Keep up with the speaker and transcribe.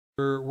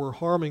we're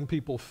harming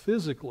people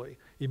physically,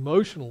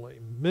 emotionally,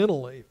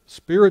 mentally,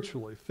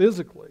 spiritually,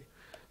 physically.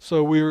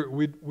 So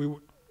we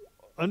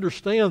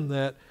understand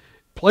that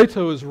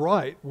Plato is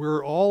right.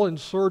 We're all in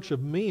search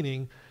of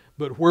meaning,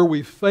 but where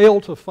we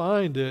fail to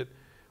find it,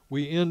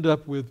 we end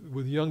up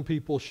with young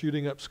people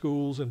shooting up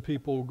schools and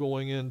people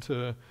going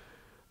into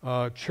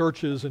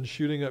churches and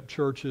shooting up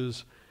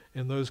churches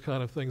and those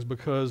kind of things,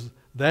 because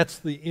that's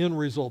the end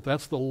result.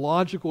 That's the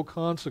logical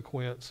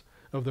consequence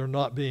of there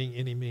not being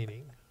any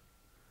meaning.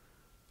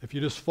 If you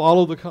just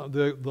follow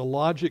the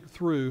logic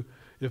through,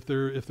 if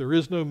there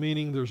is no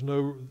meaning,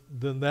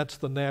 then that's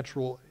the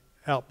natural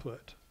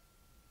output.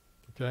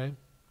 Okay?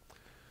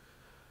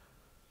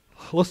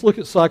 Let's look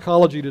at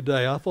psychology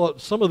today. I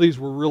thought some of these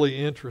were really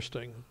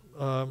interesting.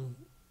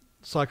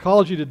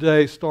 Psychology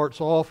today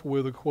starts off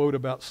with a quote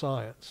about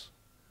science.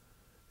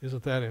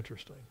 Isn't that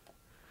interesting?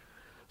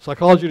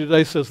 Psychology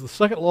today says the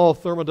second law of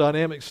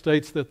thermodynamics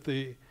states that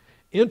the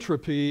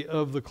entropy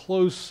of the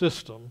closed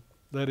system,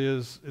 that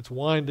is,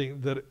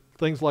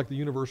 things like the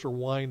universe are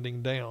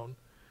winding down,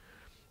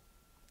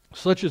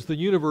 such as the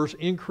universe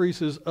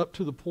increases up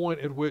to the point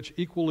at which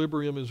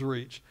equilibrium is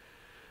reached.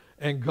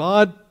 And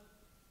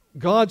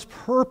God's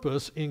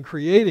purpose in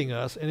creating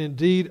us, and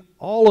indeed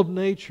all of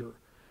nature,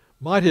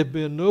 might have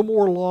been no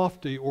more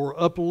lofty or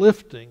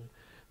uplifting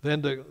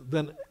than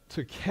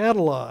to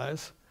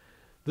catalyze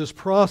this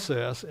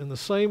process in the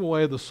same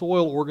way the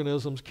soil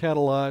organisms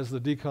catalyze the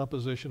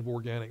decomposition of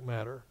organic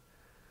matter.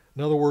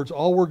 In other words,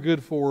 all we're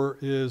good for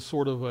is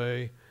sort of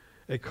a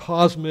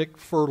cosmic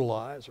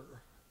fertilizer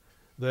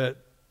that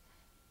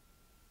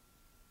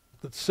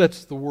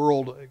sets the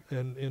world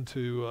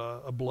into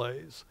a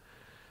blaze.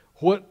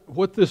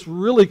 What this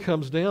really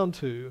comes down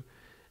to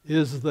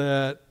is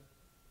that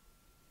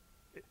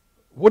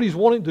what he's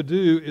wanting to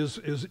do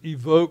is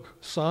evoke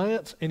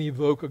science and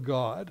evoke a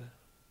God.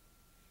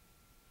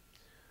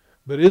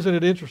 But isn't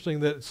it interesting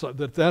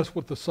that that's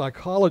what the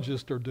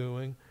psychologists are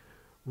doing,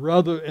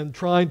 and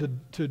trying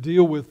to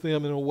deal with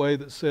them in a way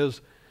that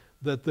says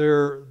that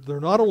they're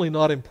not only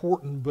not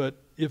important, but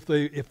if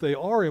they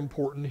are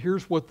important,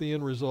 here's what the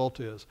end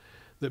result is.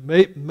 That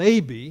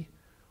maybe,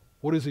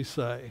 what does he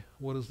say?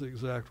 What is the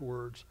exact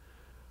words?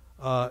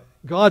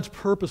 God's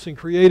purpose in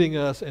creating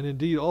us, and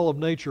indeed all of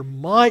nature,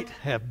 might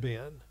have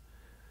been.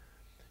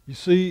 You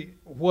see,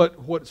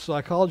 what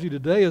psychology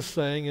today is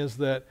saying is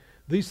that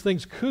these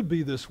things could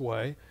be this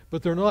way,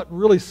 but they're not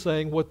really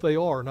saying what they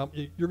are. Now,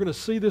 you're going to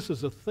see this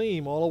as a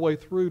theme all the way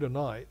through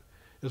tonight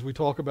as we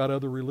talk about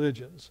other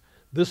religions.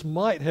 This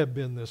might have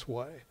been this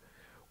way.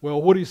 Well,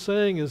 what he's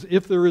saying is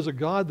if there is a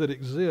God that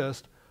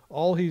exists,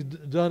 all he's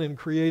done in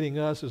creating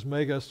us is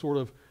make us sort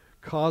of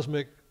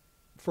cosmic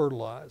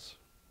fertilize,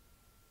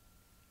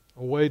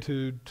 a way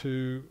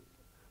to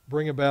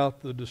bring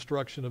about the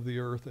destruction of the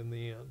earth in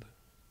the end.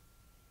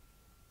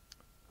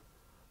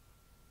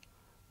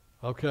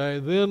 Okay,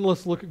 then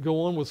let's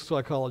go on with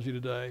psychology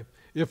today.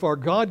 If our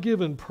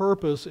God-given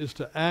purpose is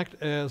to act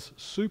as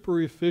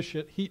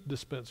super-efficient heat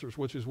dispensers,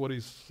 which is what he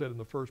said in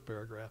the first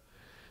paragraph,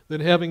 then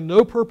having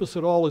no purpose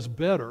at all is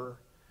better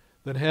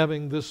than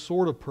having this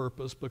sort of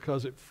purpose,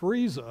 because it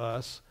frees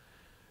us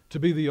to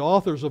be the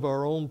authors of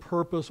our own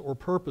purpose or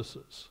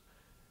purposes.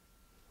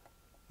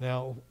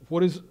 Now,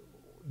 do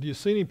you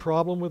see any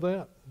problem with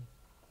that,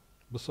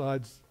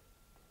 besides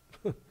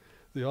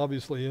the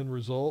obviously end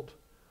result?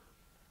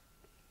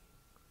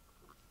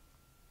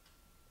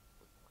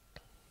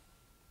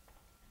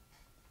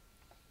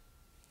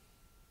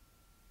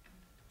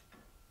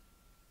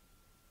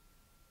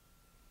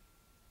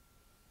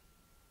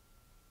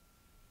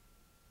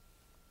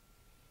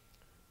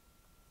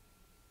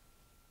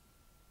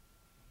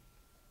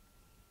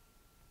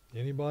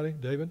 Anybody?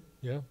 David?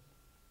 Yeah?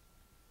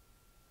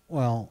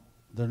 Well,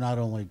 they're not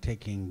only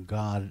taking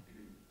God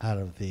out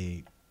of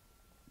the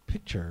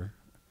picture,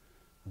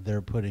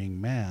 they're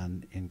putting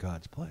man in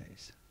God's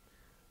place.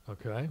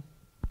 Okay.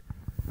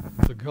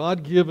 The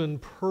God-given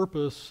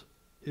purpose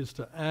is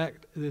to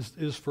act,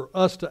 is for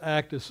us to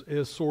act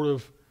as sort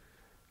of,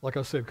 like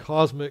I said,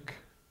 cosmic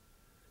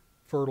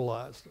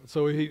fertilized.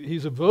 So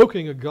he's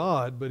evoking a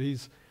God, but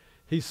he's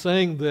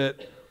saying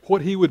that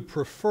what he would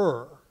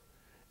prefer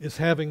is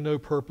having no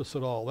purpose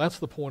at all. That's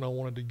the point I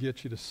wanted to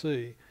get you to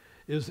see.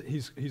 Is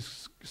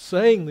he's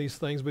saying these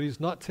things, but he's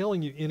not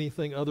telling you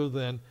anything other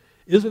than,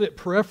 isn't it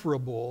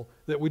preferable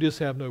that we just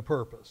have no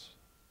purpose?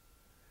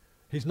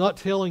 He's not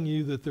telling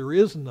you that there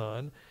is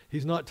none.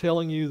 He's not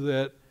telling you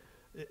that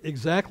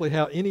exactly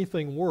how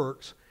anything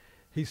works.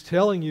 He's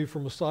telling you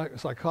from a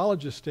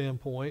psychologist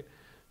standpoint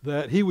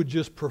that he would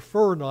just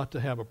prefer not to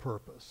have a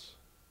purpose.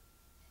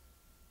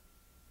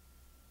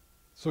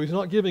 So he's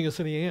not giving us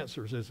any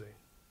answers, is he?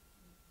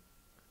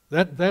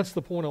 That's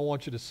the point I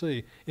want you to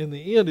see. In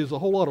the end, there's a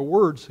whole lot of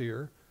words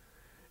here,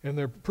 and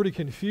they're pretty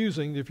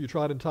confusing if you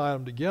try to tie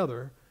them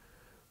together,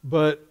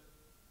 but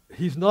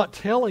he's not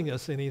telling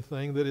us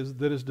anything that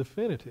is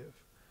definitive.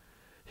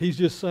 He's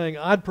just saying,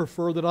 I'd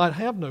prefer that I'd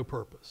have no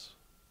purpose.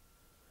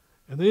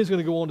 And then he's going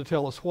to go on to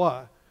tell us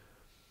why.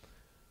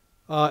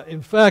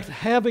 In fact,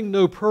 having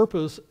no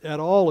purpose at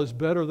all is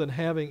better than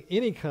having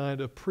any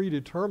kind of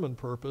predetermined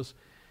purpose,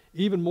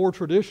 even more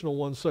traditional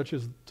ones such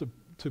as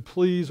to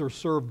please or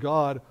serve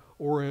God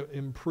or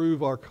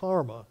improve our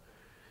karma.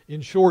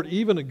 In short,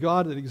 even if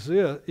God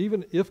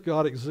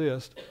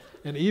exists,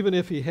 and even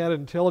if He had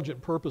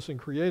intelligent purpose in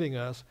creating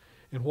us,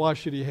 and why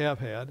should He have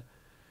had,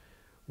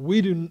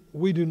 we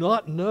do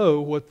not know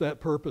what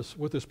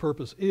this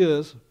purpose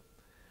is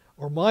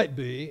or might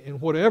be, and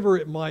whatever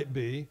it might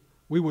be,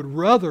 we would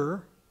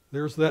rather,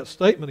 there's that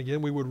statement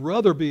again, we would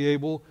rather be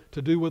able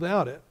to do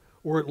without it,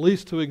 or at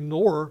least to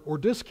ignore or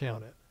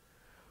discount it.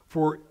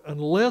 For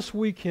unless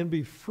we can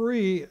be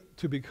free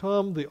to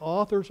become the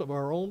authors of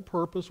our own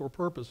purpose or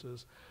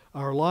purposes,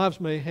 our lives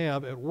may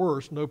have, at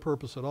worst, no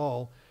purpose at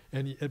all,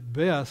 and at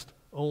best,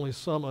 only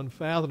some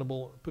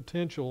unfathomable,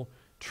 potential,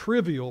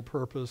 trivial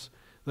purpose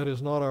that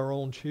is not our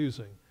own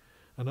choosing.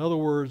 In other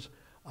words,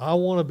 I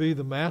want to be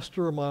the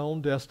master of my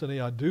own destiny.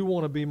 I do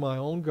want to be my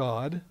own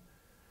God,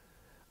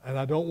 and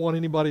I don't want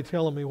anybody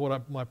telling me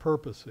what my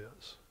purpose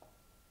is.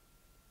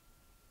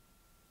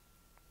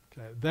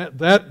 Okay,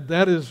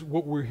 that is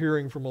what we're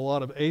hearing from a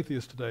lot of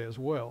atheists today as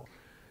well.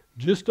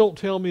 Just don't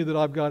tell me that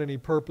I've got any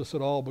purpose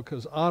at all,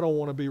 because I don't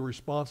want to be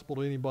responsible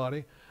to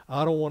anybody.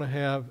 I don't want to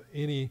have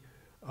any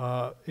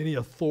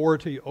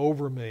authority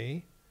over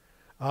me.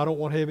 I don't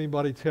want to have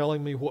anybody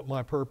telling me what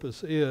my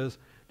purpose is.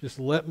 Just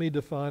let me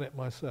define it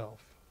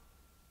myself.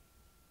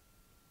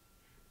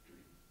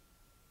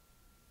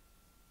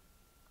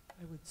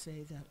 I would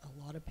say that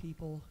a lot of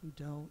people who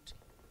don't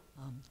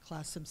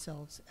class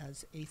themselves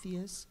as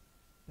atheists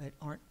but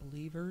aren't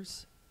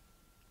believers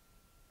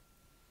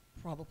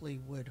probably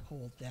would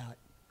hold that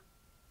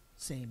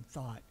same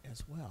thought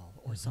as well,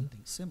 or something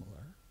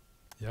similar.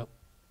 Yep.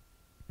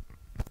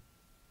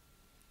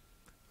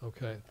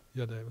 Okay.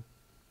 Yeah, David.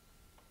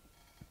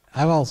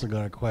 I've also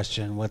got a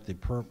question: what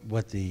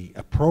the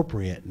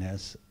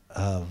appropriateness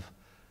of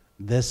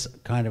this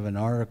kind of an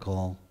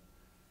article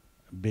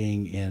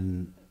being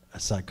in a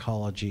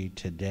Psychology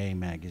Today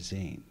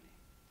magazine?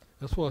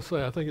 That's what I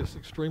say. I think it's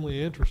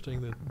extremely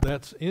interesting that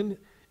that's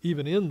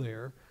even in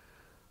there,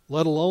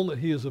 let alone that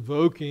he is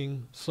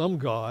evoking some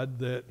God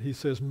that he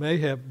says may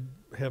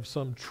have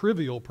some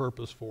trivial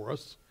purpose for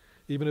us,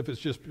 even if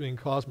it's just being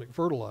cosmic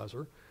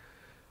fertilizer.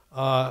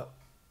 And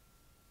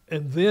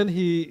then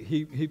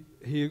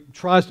he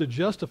tries to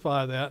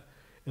justify that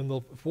in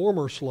the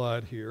former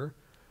slide here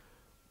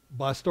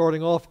by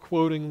starting off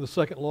quoting the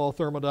second law of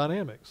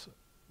thermodynamics,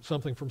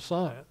 something from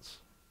science.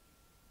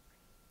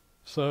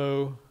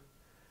 So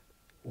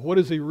what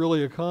has he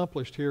really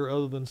accomplished here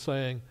other than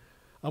saying,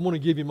 I'm going to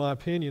give you my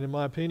opinion, and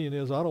my opinion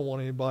is I don't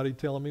want anybody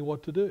telling me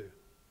what to do.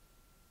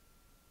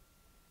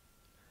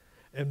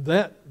 And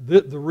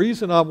the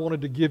reason I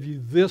wanted to give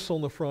you this on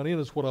the front end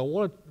is what I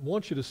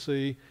want you to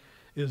see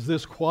is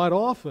this quite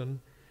often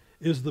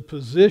is the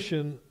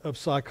position of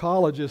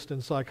psychologists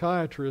and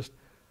psychiatrists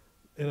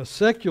in a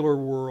secular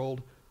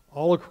world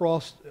all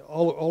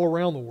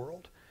around the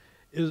world,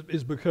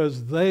 is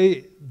because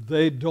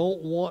they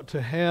don't want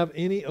to have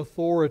any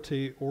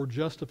authority or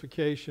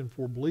justification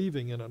for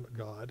believing in a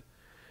God.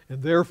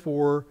 And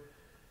therefore,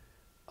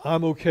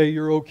 I'm okay,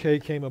 you're okay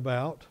came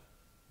about.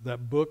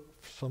 That book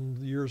some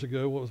years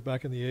ago, what was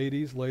back in the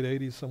 80s, late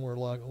 80s, somewhere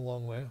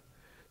along there.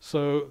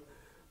 So,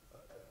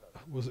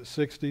 was it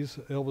 60s?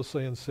 Elvis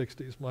saying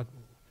 60s,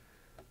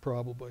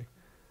 probably.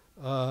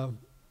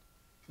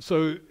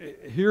 So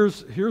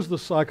here's the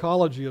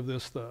psychology of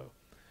this, though.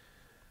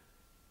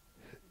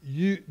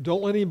 You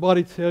don't let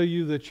anybody tell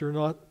you that you're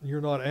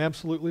not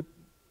absolutely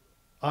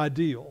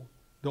ideal.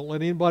 Don't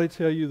let anybody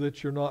tell you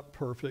that you're not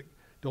perfect.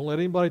 Don't let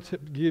anybody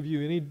give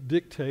you any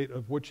dictate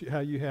of how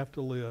you have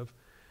to live.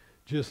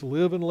 Just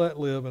live and let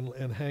live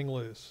and hang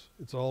loose.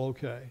 It's all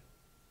okay.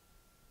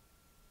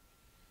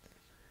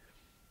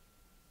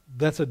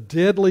 That's a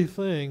deadly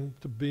thing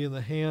to be in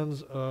the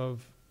hands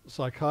of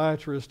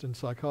psychiatrists and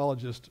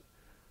psychologists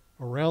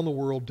around the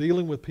world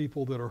dealing with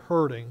people that are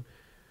hurting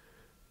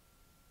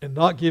and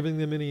not giving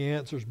them any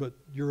answers, but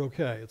you're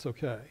okay, it's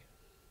okay.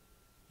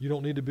 You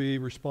don't need to be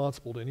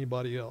responsible to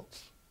anybody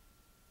else.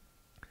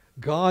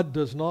 God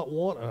does not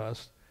want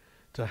us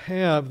to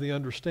have the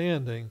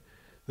understanding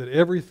that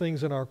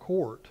everything's in our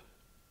court,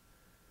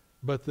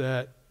 but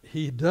that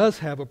He does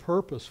have a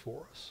purpose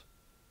for us.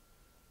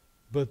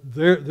 But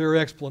their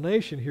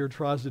explanation here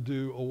tries to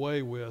do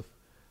away with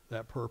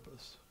that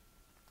purpose.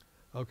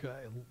 Okay,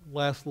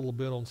 last little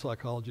bit on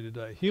Psychology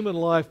Today. Human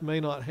life may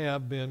not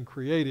have been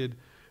created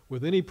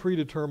with any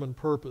predetermined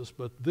purpose,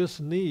 but this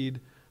need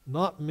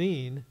not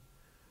mean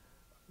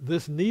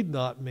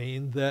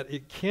that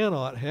it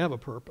cannot have a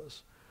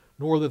purpose,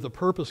 nor that the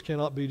purpose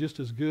cannot be just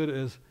as good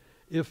as,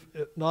 if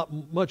not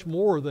much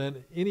more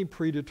than, any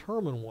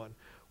predetermined one.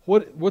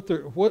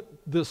 What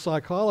this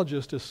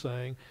psychologist is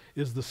saying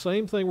is the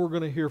same thing we're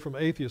going to hear from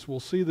atheists. We'll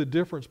see the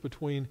difference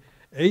between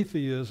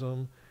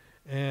atheism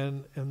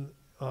and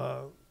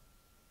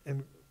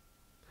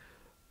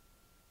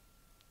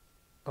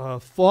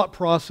thought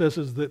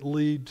processes that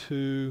lead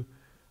to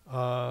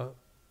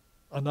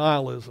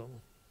annihilism,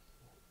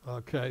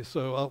 Okay,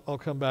 so I'll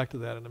come back to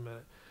that in a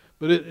minute.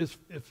 But if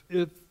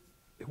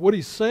what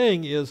he's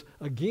saying is,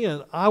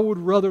 again, I would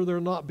rather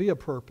there not be a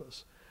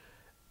purpose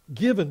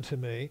given to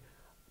me,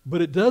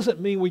 but it doesn't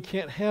mean we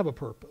can't have a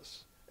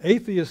purpose.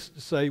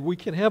 Atheists say we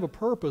can have a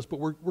purpose, but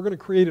we're going to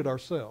create it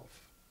ourselves.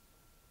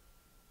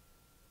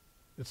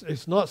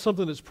 It's not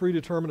something that's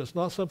predetermined. It's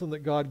not something that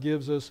God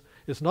gives us.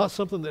 It's not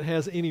something that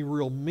has any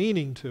real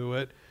meaning to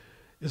it,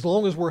 as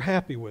long as we're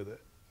happy with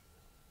it.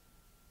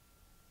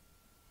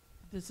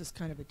 This is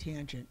kind of a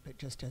tangent, but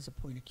just as a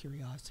point of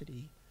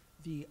curiosity,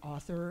 the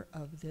author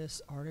of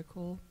this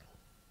article,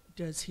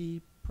 does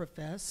he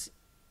profess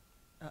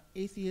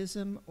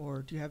atheism,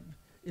 or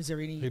is there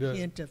any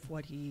hint of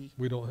what he...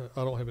 I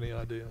don't have any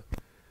idea.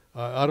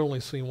 I'd only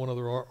seen one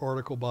other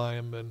article by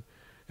him,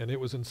 and it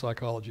was in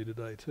Psychology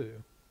Today too.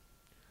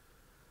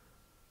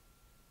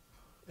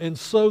 And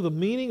so the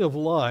meaning of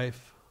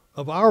life,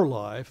 of our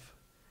life,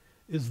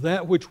 is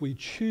that which we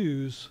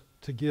choose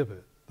to give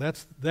it.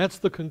 That's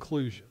the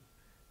conclusion.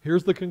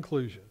 Here's the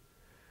conclusion.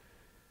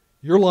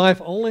 Your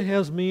life only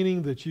has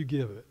meaning that you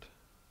give it.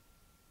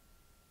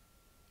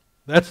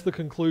 That's the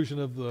conclusion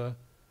of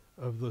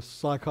the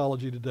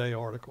Psychology Today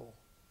article.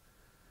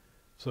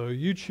 So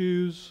you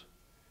choose,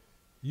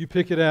 you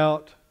pick it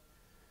out,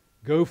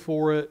 go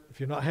for it. If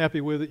you're not happy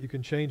with it, you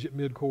can change it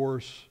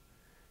mid-course,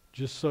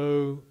 just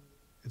so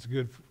it's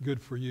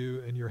good for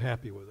you and you're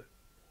happy with it.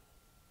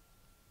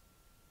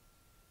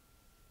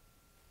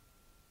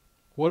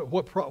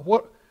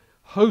 What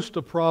host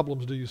of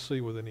problems do you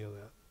see with any of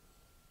that?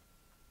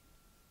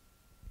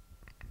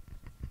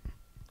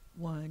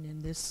 One,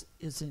 and this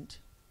isn't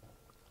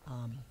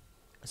a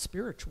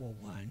spiritual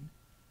one.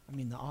 I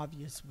mean, the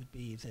obvious would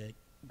be that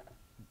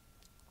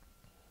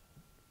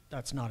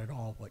that's not at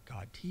all what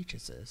God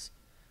teaches us.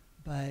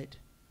 But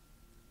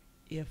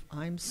if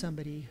I'm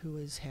somebody who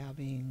is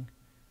having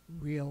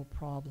real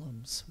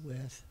problems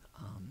with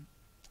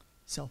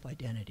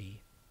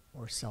self-identity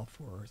or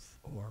self-worth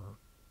or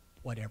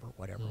whatever,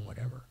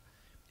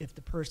 if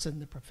the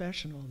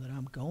professional that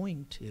I'm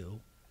going to,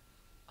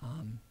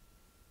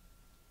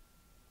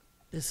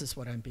 this is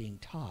what I'm being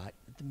taught,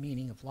 the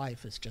meaning of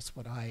life is just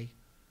what I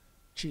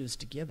choose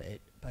to give it,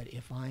 but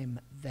if I'm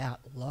that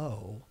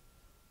low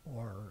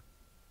or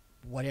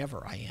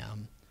whatever I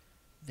am,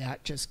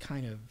 that just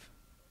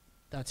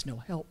that's no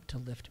help to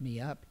lift me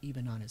up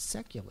even on a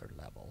secular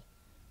level.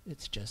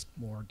 It's just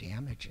more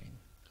damaging.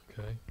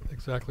 Okay,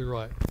 exactly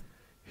right.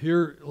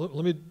 Here,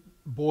 let me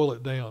boil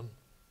it down.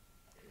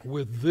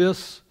 With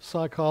this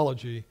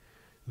psychology,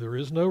 there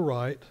is no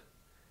right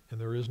and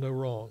there is no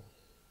wrong.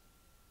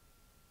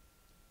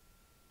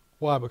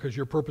 Why? Because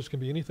your purpose can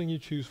be anything you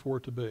choose for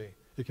it to be.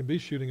 It can be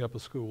shooting up a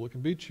school. It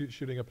can be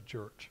shooting up a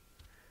church.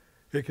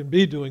 It can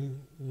be doing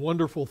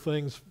wonderful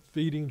things,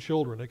 feeding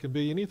children. It can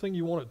be anything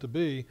you want it to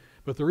be,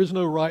 but there is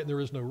no right and there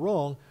is no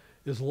wrong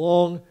as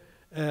long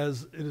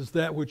as it is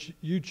that which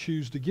you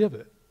choose to give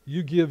it.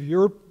 You give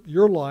your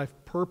life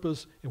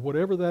purpose, and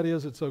whatever that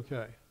is, it's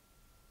okay.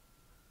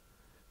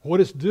 What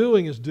it's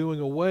doing is doing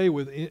away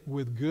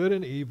with good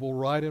and evil,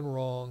 right and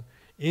wrong,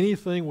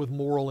 anything with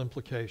moral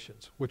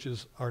implications, which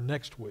is our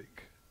next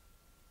week.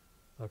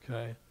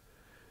 Okay?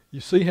 You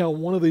see how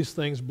one of these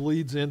things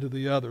bleeds into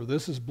the other.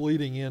 This is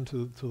bleeding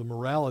into the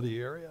morality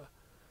area.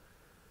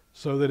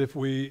 So that if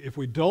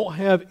we don't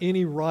have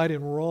any right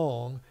and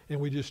wrong, and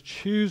we just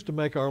choose to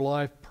make our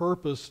life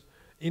purpose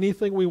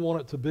anything we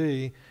want it to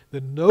be,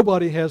 then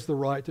nobody has the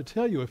right to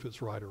tell you if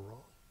it's right or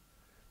wrong.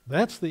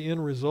 That's the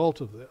end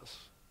result of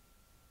this.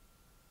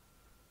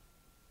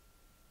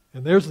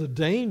 And there's the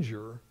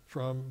danger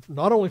from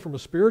not only from a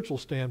spiritual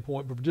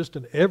standpoint, but just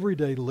an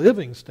everyday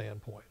living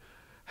standpoint.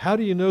 How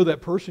do you know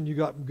that person you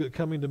got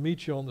coming to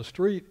meet you on the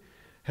street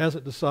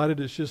hasn't decided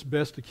it's just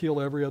best to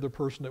kill every other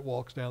person that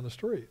walks down the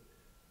street?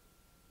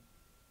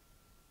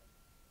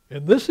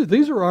 And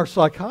these are our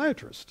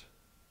psychiatrists.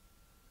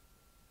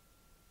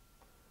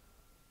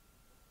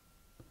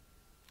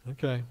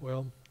 Okay,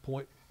 well,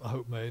 point I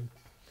hope made.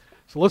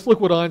 So let's look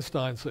what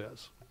Einstein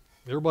says.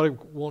 Everybody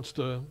wants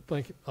to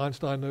think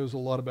Einstein knows a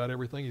lot about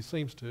everything. He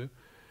seems to.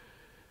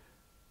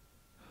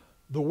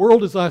 The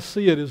World as I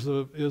See It is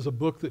a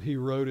book that he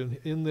wrote,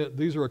 and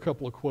these are a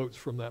couple of quotes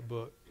from that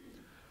book.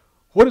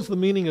 What is the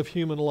meaning of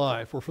human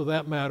life, or for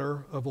that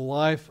matter, of a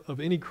life of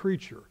any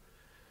creature?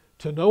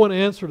 To know an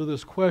answer to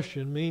this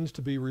question means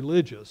to be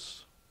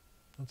religious.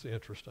 That's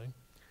interesting.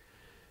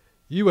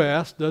 You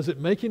ask, does it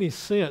make any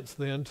sense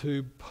then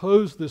to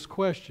pose this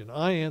question?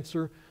 I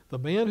answer, the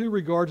man who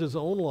regards his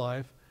own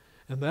life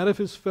and that of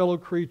his fellow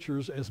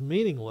creatures as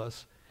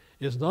meaningless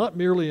is not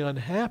merely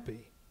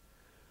unhappy,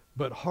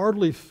 but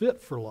hardly fit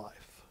for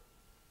life.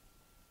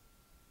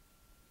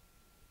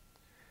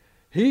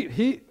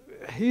 He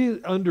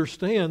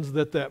understands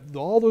that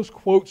all those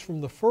quotes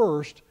from the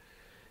first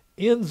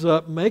ends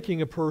up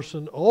making a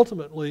person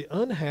ultimately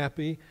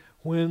unhappy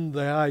when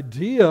the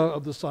idea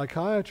of the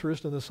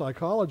psychiatrist and the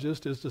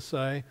psychologist is to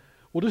say,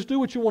 well, just do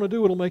what you want to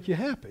do, it'll make you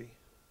happy.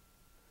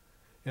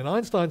 And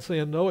Einstein's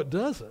saying, no, it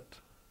doesn't.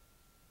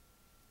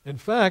 In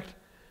fact,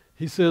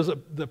 He says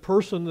the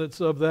person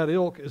that's of that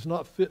ilk is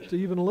not fit to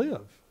even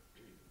live.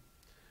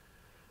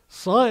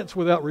 Science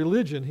without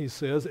religion, he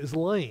says, is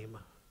lame.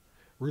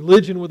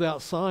 Religion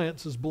without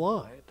science is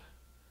blind.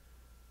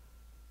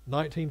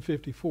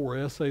 1954,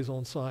 Essays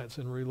on Science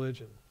and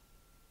Religion.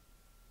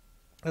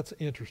 That's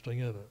interesting,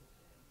 isn't it?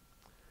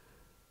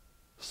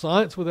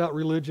 Science without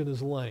religion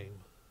is lame.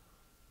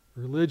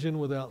 Religion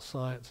without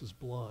science is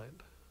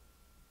blind.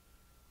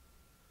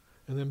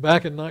 And then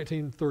back in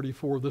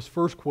 1934, this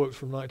first quote's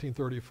from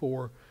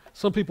 1934.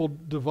 Some people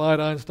divide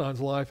Einstein's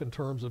life in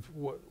terms of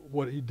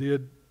what he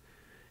did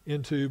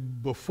into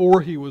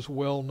before he was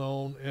well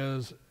known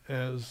as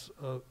a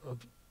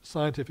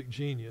scientific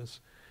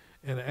genius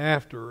and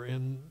after.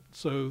 And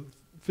so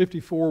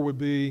 54 would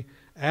be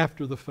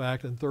after the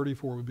fact and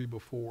 34 would be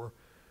before.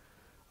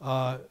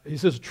 He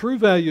says, true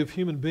value of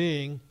human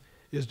being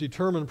is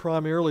determined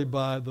primarily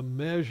by the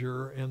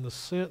measure and the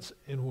sense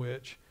in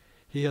which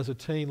he has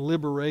attained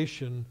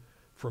liberation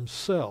from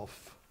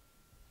self.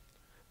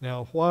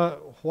 Now, why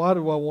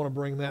do I want to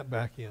bring that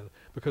back in?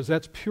 Because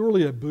that's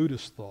purely a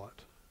Buddhist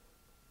thought.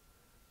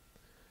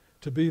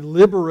 To be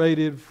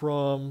liberated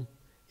from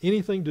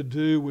anything to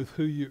do with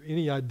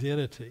any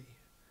identity.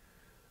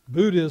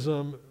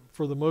 Buddhism,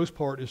 for the most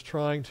part, is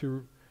trying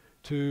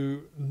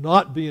to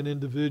not be an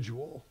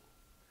individual,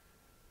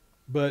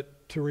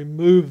 but to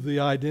remove the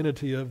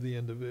identity of the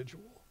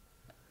individual.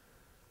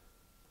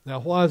 Now,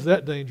 why is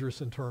that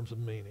dangerous in terms of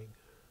meaning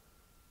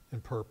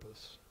and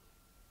purpose?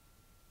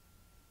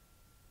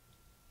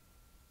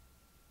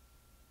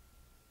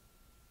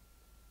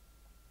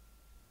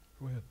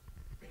 Go ahead.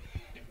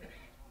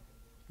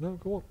 No,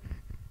 go on.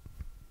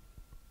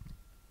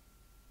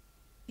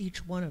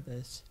 Each one of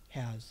us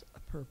has a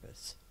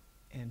purpose,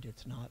 and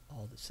it's not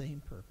all the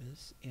same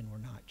purpose, and we're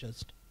not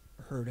just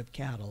a herd of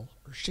cattle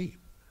or sheep.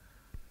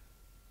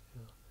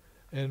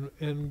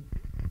 And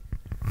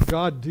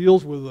God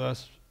deals with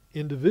us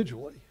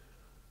individually.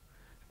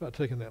 How about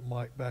taking that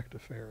mic back to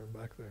Farron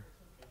back there?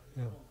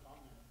 Yeah.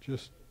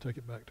 Just take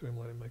it back to him,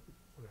 let him make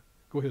it.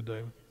 Go ahead,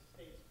 David.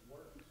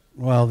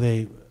 Well,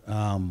 the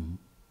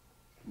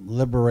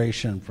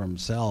liberation from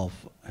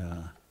self,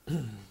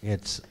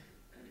 it's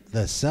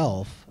the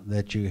self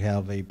that you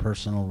have a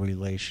personal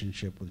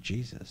relationship with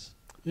Jesus.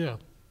 Yeah,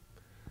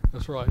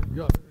 that's right.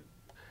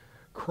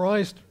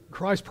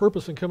 Christ's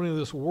purpose in coming into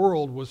this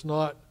world was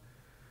not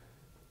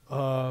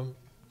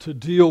to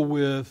deal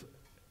with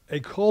a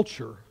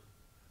culture,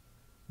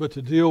 but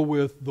to deal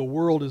with the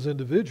world as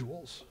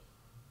individuals.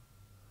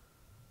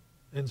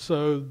 And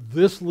so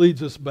this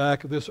leads us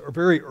back, this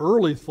very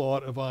early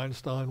thought of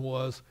Einstein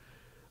was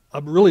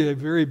really a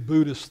very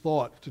Buddhist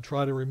thought to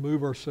try to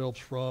remove ourselves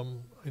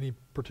from any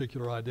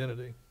particular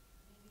identity.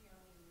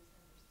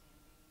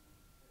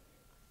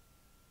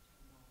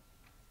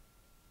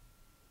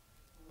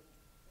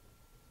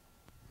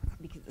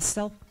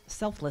 Because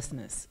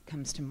selflessness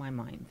comes to my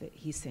mind, that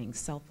he's saying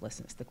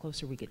selflessness. The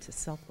closer we get to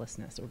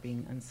selflessness or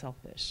being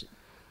unselfish,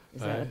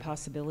 is that a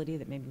possibility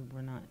that maybe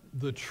we're not?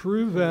 The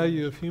true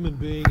value of human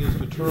being is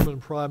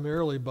determined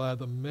primarily by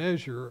the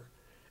measure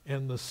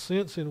and the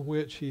sense in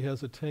which he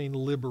has attained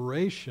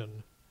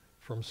liberation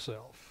from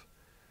self.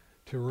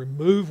 To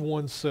remove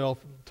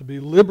oneself, to be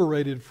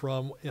liberated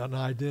from an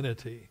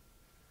identity.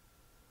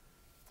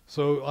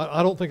 So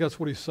I don't think that's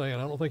what he's saying.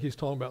 I don't think he's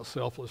talking about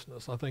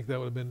selflessness. I think that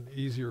would have been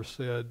easier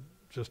said,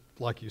 just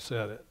like you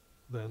said it,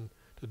 than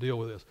to deal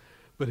with this.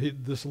 But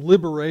this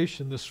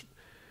liberation, this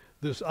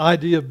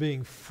idea of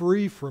being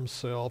free from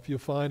self, you'll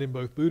find in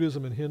both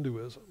Buddhism and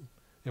Hinduism.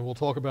 And we'll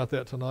talk about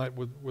that tonight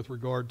with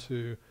regard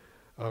to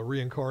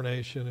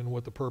reincarnation and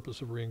what the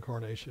purpose of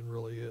reincarnation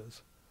really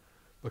is.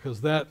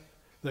 Because that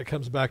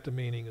comes back to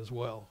meaning as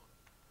well.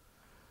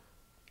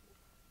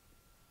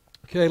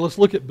 Okay, let's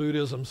look at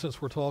Buddhism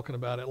since we're talking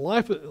about it.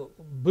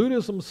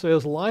 Buddhism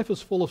says life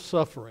is full of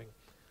suffering.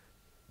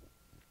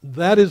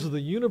 That is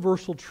the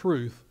universal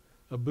truth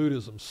of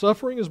Buddhism.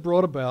 Suffering is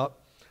brought about,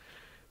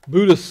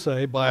 Buddhists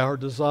say, by our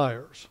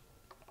desires.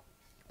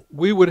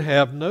 We would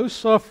have no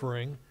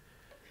suffering,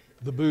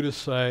 the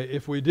Buddhists say,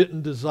 if we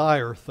didn't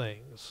desire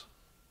things.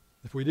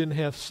 If we didn't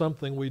have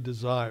something we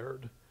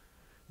desired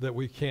that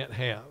we can't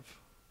have.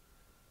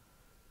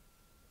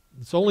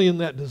 It's only in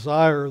that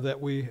desire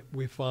that we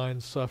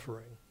find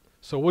suffering.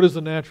 So what is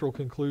the natural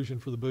conclusion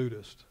for the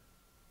Buddhist?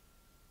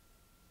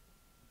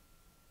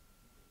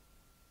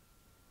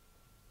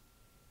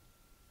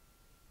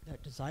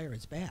 That desire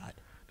is bad.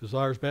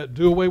 Desire is bad.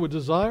 Do away with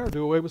desire,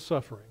 do away with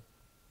suffering.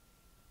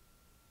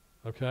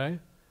 Okay?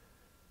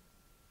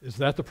 Is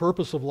that the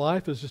purpose of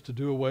life, is just to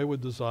do away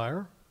with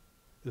desire?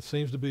 It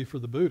seems to be for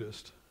the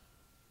Buddhist.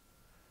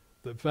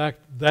 In fact,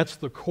 that's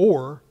the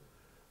core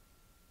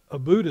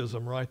of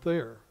Buddhism right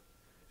there.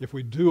 If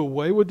we do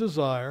away with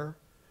desire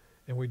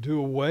and we do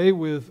away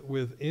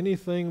with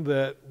anything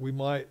that we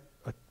might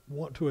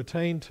want to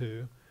attain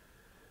to,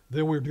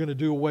 then we're going to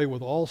do away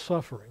with all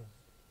suffering.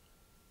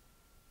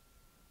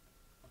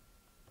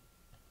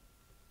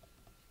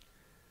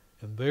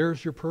 And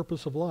there's your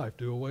purpose of life,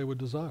 do away with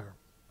desire.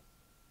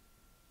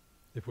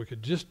 If we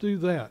could just do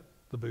that,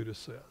 the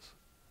Buddhist says,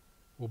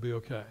 we'll be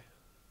okay.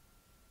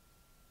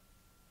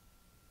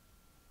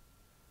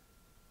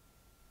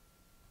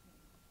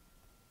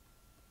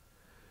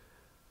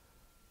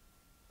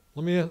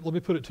 Let me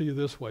put it to you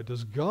this way.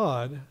 Does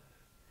God,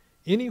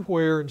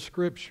 anywhere in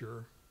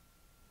Scripture,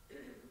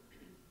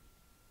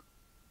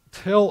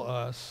 tell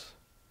us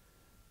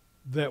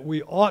that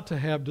we ought to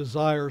have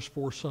desires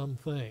for some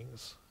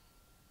things?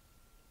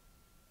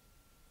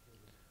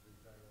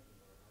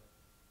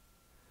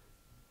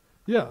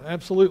 Yeah,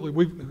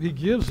 absolutely. He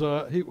gives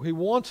he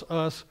wants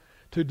us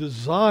to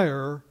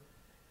desire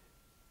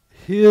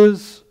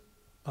his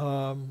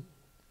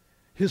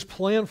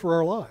plan for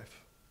our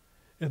life,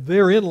 and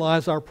therein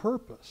lies our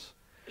purpose.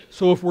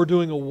 So if we're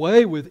doing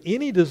away with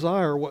any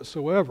desire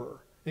whatsoever,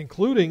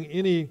 including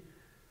any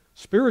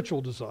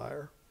spiritual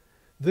desire,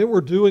 then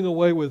we're doing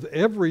away with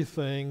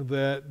everything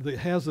that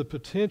has the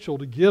potential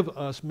to give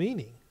us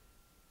meaning.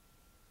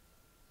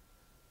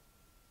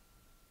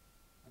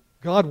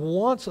 God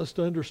wants us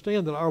to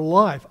understand that our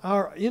life,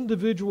 our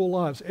individual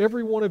lives,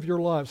 every one of your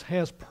lives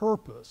has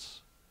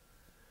purpose.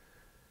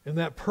 And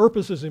that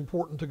purpose is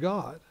important to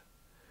God.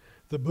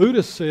 The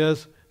Buddhist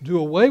says, do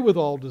away with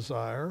all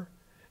desire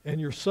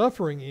and your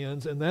suffering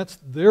ends, and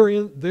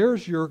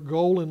there's your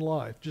goal in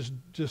life.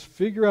 Just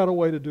figure out a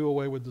way to do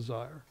away with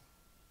desire.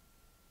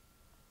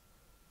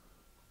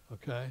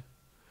 Okay?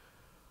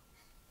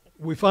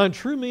 We find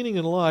true meaning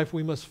in life,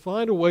 we must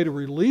find a way to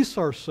release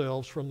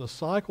ourselves from the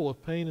cycle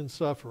of pain and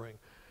suffering.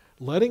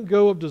 Letting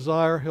go of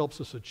desire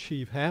helps us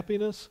achieve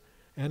happiness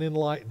and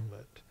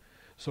enlightenment.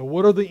 So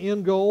what are the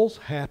end goals?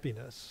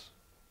 Happiness.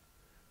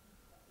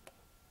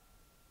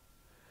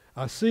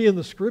 I see in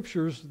the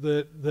Scriptures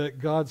that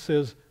God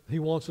says He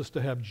wants us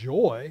to have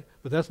joy,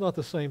 but that's not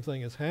the same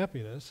thing as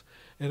happiness,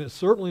 and it's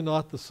certainly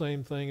not the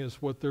same thing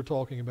as what they're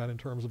talking about in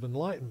terms of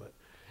enlightenment.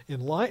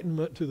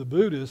 Enlightenment to the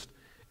Buddhist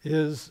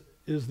is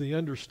the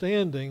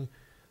understanding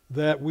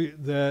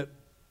that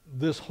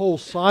this whole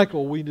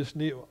cycle, we just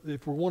need,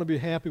 if we want to be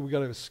happy, we've got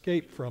to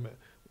escape from it.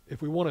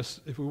 If we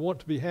want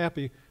to be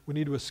happy, we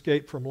need to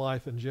escape from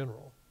life in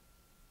general.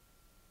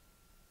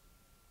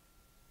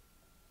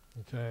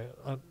 Okay,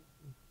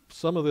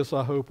 some of this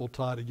I hope will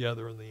tie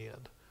together in the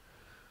end.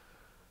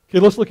 Okay,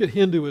 let's look at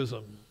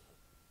Hinduism.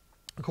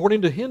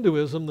 According to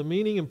Hinduism, the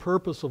meaning and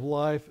purpose of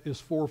life is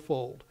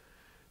fourfold.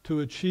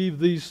 To achieve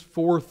these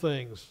four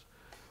things: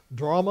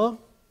 Dharma,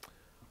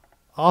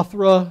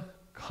 Artha,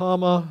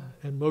 Kama,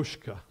 and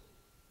Moksha.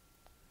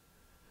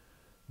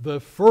 The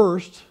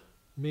first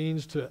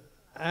means to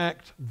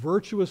act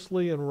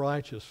virtuously and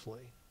righteously.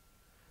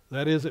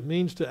 That is, it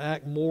means to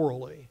act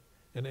morally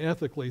and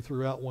ethically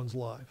throughout one's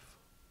life.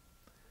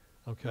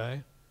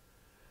 Okay?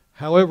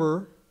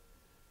 However,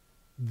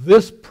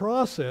 this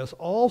process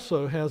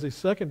also has a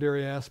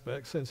secondary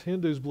aspect, since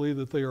Hindus believe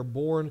that they are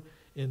born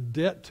in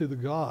debt to the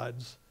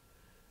gods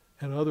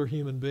and other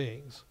human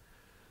beings.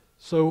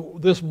 So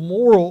this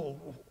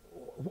moral,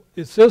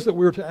 it says that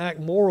we're to act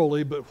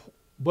morally, but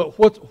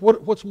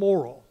what's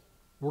moral?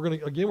 We're going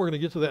to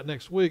get to that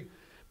next week,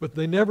 but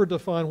they never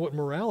define what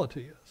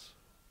morality is.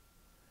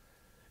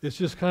 It's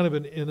just kind of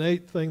an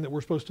innate thing that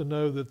we're supposed to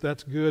know that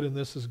that's good and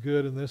this is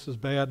good and this is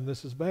bad and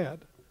this is bad.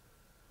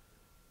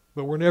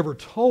 But we're never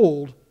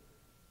told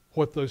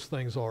what those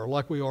things are,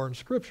 like we are in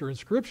Scripture. In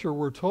Scripture,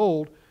 we're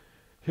told,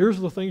 here's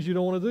the things you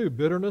don't want to do: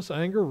 bitterness,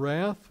 anger,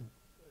 wrath,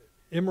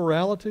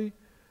 immorality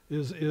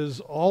is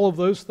all of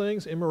those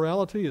things.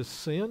 Immorality is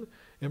sin.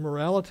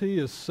 Immorality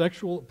is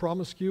sexual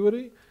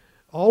promiscuity.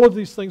 All of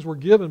these things we're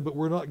given, but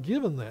we're not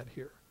given that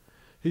here.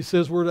 He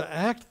says we're to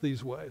act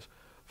these ways.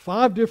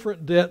 5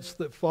 different debts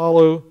that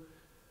follow,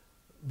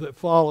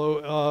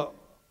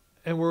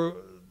 and we're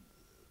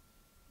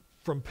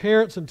from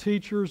parents and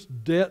teachers,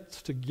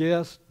 debts to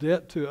guests,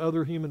 debt to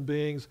other human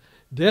beings,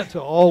 debt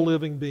to all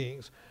living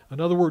beings. In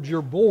other words,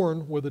 you're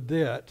born with a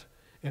debt,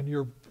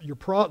 and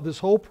this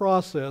whole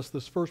process,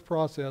 this first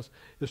process,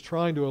 is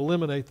trying to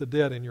eliminate the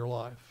debt in your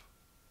life.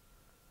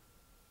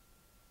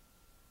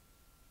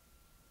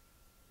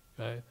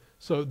 Okay?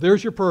 So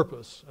there's your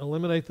purpose: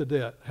 eliminate the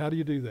debt. How do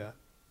you do that?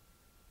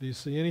 Do you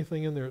see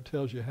anything in there that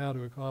tells you how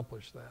to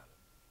accomplish that?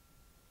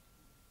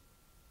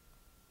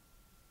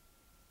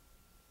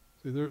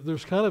 See,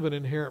 there's kind of an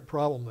inherent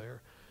problem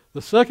there.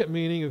 The second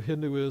meaning of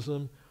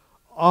Hinduism,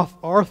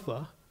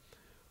 Artha,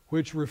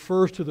 which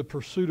refers to the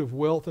pursuit of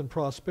wealth and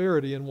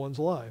prosperity in one's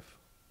life.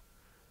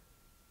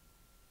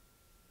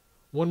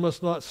 One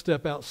must not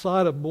step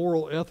outside of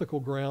moral, ethical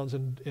grounds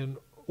in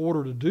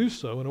order to do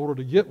so, in order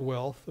to get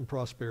wealth and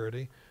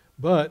prosperity,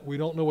 but we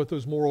don't know what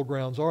those moral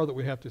grounds are that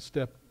we have to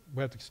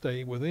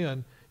stay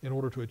within in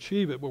order to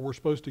achieve it, but we're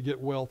supposed to get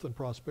wealth and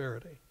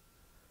prosperity.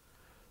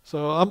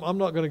 So I'm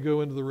not going to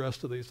go into the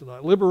rest of these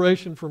tonight.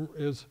 Liberation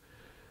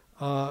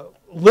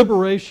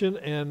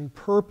and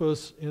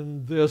purpose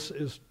in this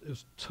is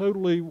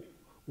totally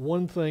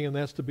one thing, and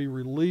that's to be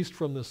released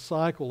from this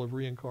cycle of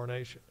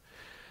reincarnation.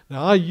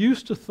 Now, I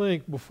used to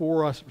think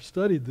before I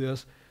studied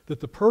this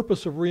that the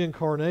purpose of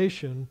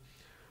reincarnation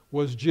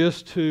was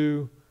just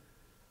to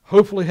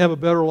hopefully have a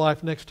better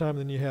life next time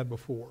than you had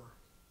before.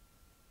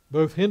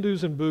 Both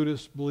Hindus and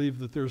Buddhists believe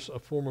that there's a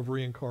form of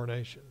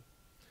reincarnation.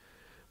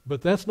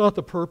 But that's not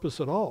the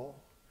purpose at all.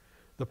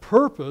 The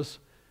purpose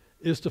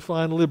is to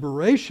find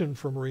liberation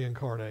from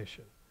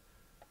reincarnation.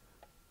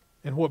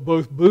 And what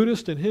both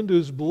Buddhists and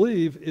Hindus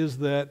believe is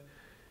that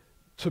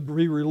to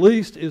be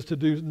released is to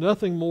do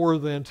nothing more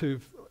than to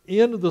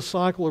end the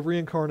cycle of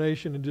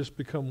reincarnation and just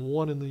become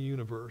one in the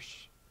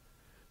universe.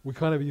 We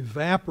kind of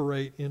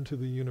evaporate into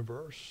the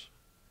universe.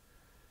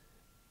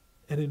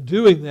 And in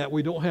doing that,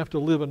 we don't have to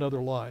live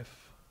another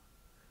life.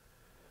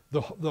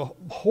 The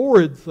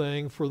horrid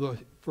thing for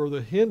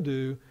the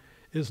Hindu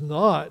is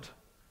not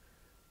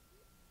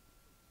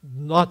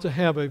to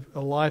have a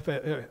life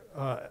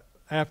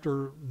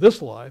after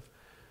this life.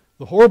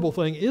 The horrible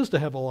thing is to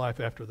have a life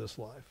after this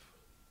life.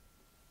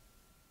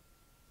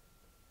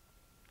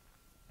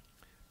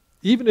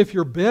 Even if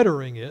you're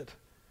bettering it,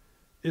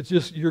 it's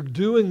just you're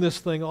doing this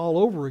thing all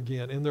over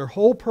again, and their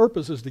whole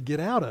purpose is to get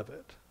out of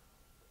it.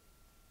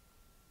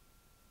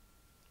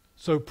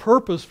 So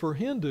purpose for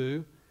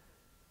Hindu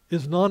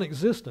is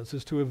non-existence,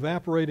 is to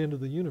evaporate into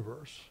the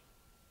universe.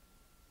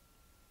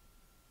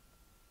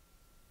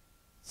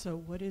 So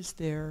what is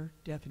their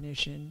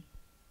definition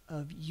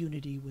of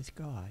unity with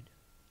God?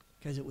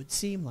 Because it would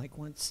seem like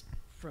once,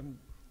 from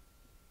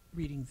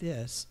reading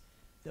this,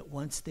 that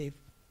once they've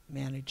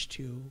managed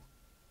to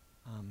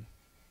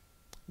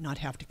not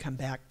have to come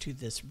back to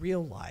this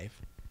real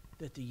life,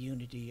 that the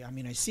unity, I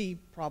mean, I see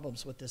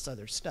problems with this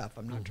other stuff.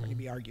 I'm not trying to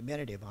be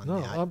argumentative on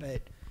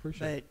that,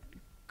 but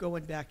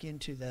going back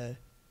into the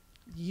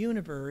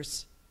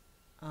universe,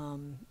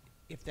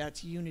 if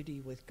that's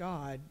unity with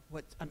God,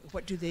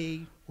 what do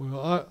they...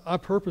 Well, I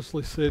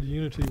purposely said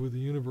unity with the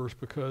universe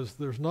because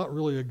there's not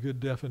really a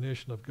good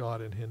definition of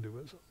God in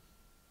Hinduism.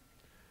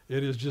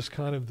 It is just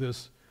kind of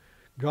this,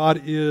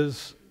 God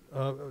is,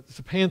 it's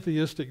a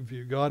pantheistic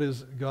view. God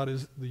is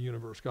the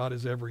universe. God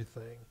is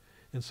everything.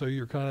 And so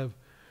you're kind of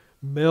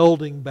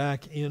melding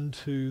back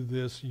into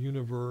this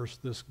universe,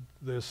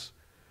 this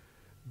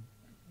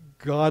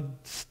God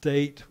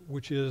state,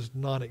 which is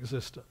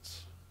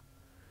non-existence.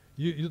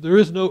 There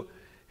is no...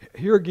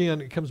 Here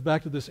again, it comes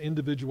back to this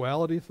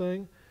individuality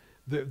thing,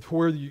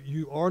 where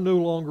you are no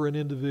longer an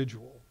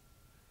individual.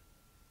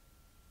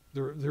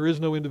 There is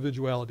no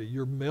individuality.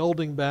 You're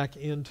melding back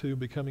into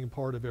becoming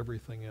part of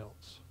everything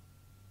else.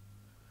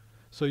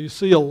 So you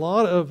see a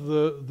lot of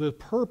the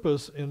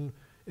purpose in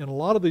a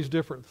lot of these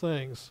different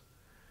things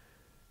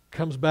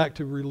comes back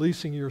to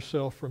releasing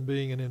yourself from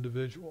being an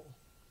individual.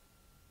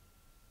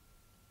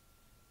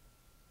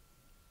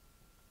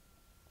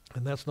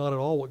 And that's not at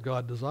all what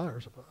God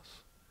desires of us.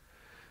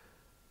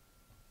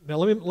 Now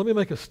let me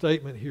make a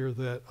statement here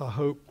that I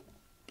hope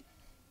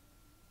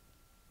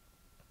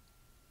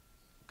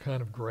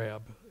kind of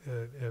grab,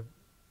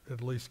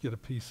 at least get a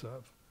piece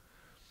of.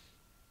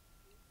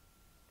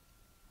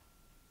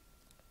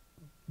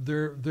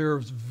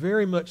 There's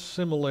very much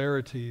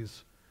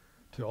similarities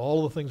to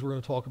all of the things we're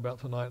going to talk about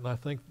tonight, and I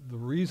think the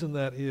reason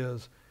that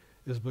is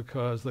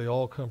because they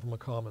all come from a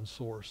common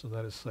source, and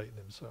that is Satan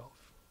himself,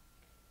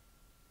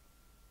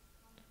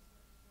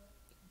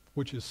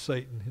 which is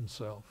Satan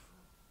himself.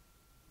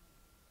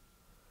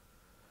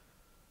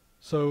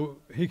 So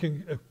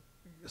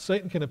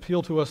Satan can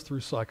appeal to us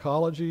through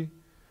psychology,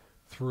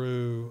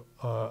 through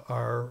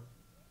our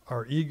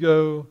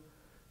ego,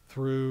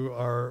 through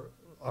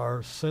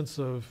our sense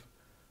of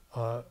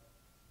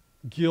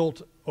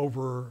guilt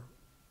over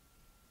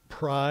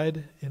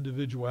pride,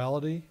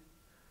 individuality.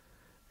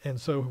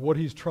 And so what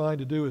he's trying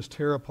to do is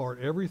tear apart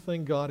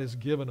everything God has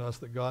given us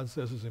that God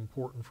says is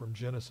important from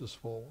Genesis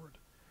forward.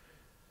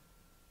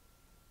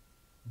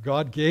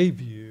 God gave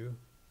you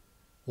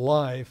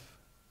life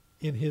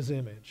in his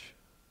image.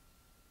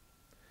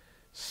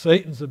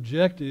 Satan's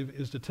objective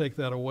is to take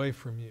that away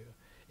from you.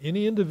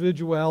 Any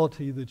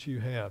individuality that you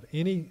have,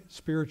 any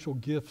spiritual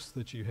gifts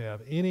that you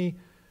have, any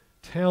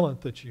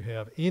talent that you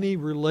have, any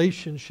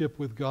relationship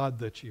with God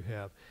that you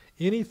have,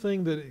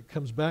 anything that it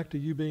comes back to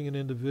you being an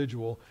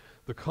individual,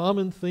 the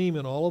common theme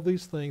in all of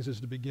these things is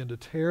to begin to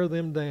tear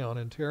them down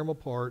and tear them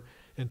apart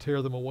and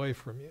tear them away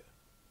from you.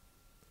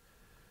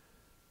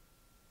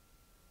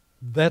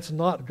 That's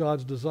not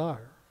God's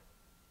desire.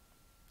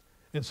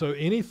 And so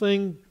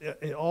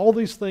all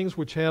these things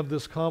which have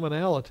this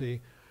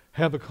commonality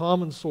have a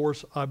common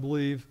source, I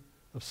believe,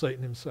 of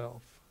Satan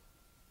himself.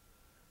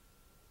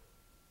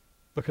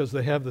 Because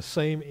they have the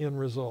same end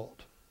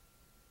result.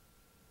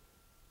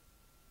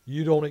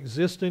 You don't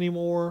exist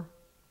anymore,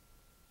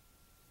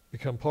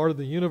 become part of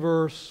the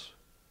universe,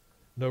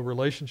 no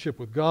relationship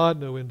with God,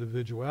 no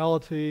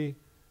individuality,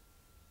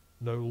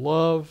 no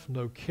love,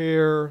 no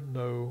care,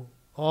 no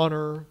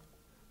honor.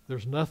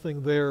 There's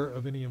nothing there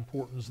of any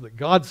importance that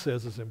God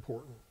says is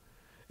important.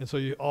 And so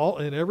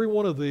in every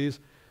one of these,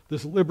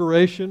 this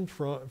liberation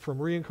from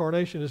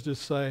reincarnation is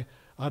just say,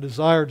 I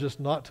desire just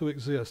not to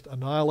exist.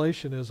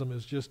 Annihilationism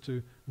is just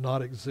to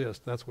not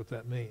exist. That's what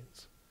that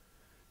means.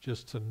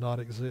 Just to not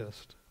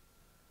exist.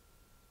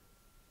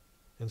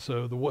 And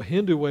so the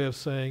Hindu way of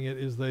saying it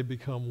is they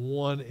become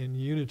one in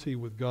unity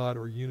with God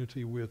or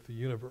unity with the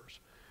universe.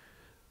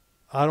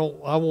 I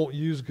won't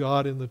use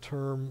God in the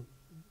term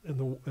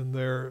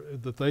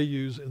that they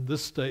use in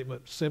this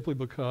statement simply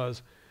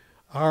because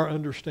our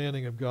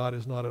understanding of God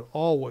is not at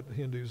all what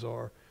Hindus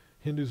are.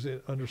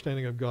 Hindus'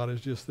 understanding of God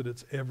is just that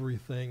it's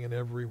everything and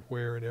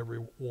everywhere and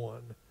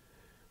everyone.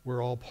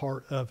 We're all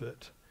part of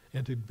it.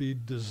 And to be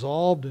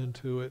dissolved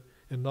into it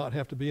and not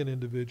have to be an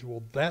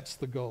individual, that's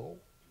the goal.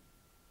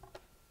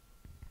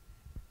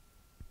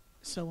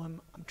 So I'm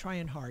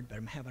trying hard, but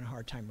I'm having a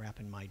hard time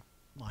wrapping my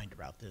mind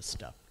around this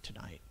stuff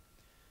tonight.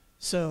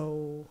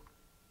 So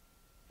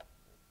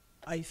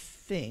I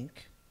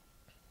think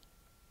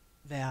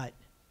that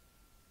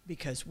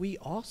because we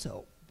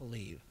also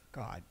believe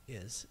God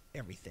is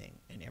everything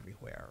and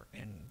everywhere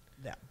and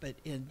that, but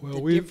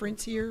the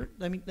difference here,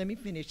 let me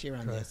finish here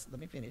on this. Let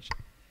me finish.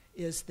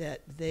 Is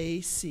that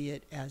they see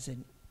it as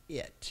an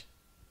it,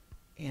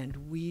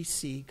 and we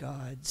see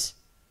God's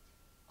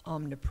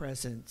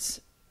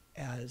omnipresence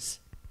as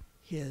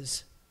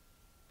His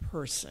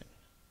person.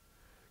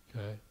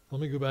 Okay. Let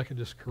me go back and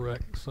just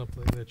correct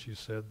something that you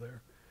said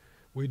there.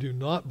 We do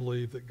not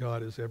believe that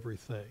God is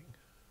everything.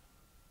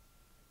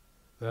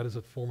 That is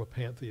a form of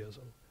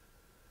pantheism.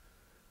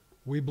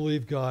 We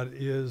believe God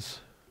is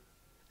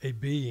a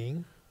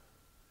being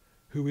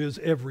who is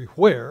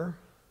everywhere,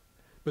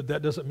 but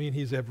that doesn't mean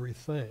He's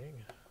everything.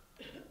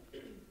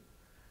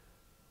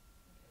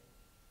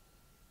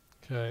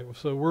 Okay,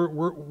 so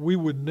we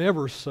would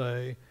never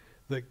say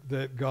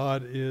that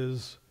God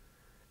is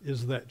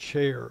that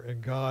chair,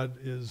 and God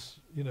is,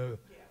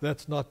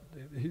 that's not,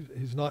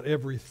 He's not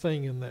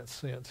everything in that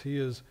sense. He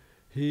is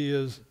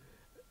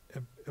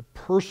a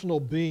personal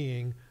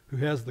being who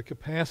has the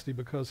capacity,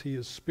 because He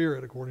is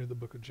spirit, according to the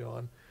book of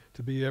John,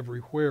 to be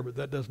everywhere, but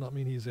that does not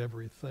mean He's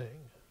everything.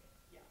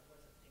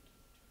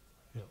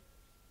 Yeah.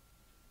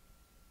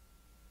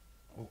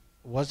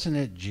 Wasn't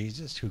it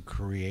Jesus who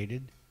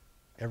created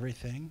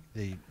everything,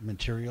 the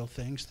material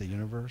things, the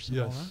universe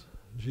and all that? Yes.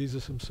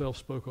 Jesus Himself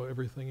spoke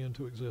everything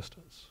into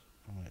existence.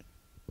 Right.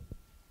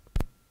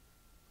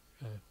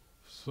 Okay.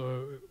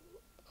 So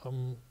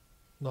I'm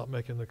not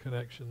making the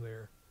connection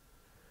there.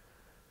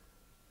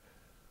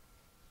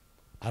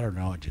 I don't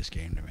know, it just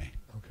came to me.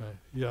 Okay.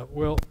 Yeah,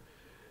 well,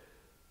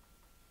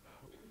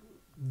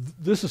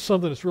 this is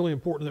something that's really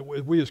important,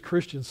 that we as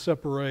Christians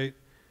separate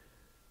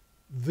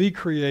the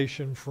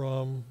creation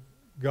from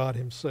God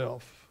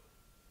Himself.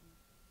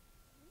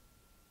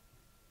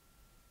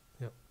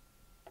 Yep.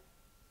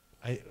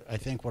 I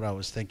think what I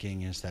was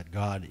thinking is that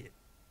God,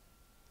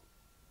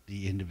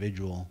 the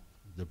individual,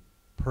 the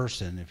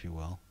person, if you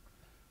will,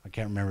 I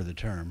can't remember the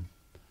term,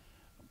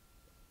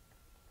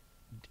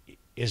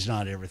 is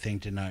not everything,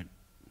 to not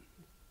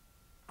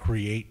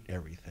create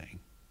everything,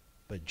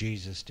 but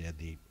Jesus did,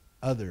 the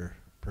other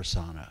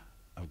persona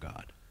of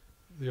God.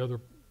 The other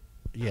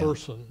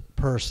person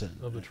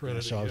of the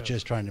Trinity. So I was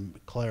just trying to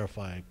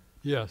clarify.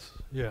 Yes,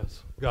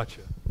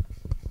 gotcha.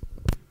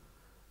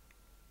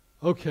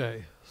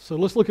 Okay, so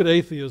let's look at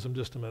atheism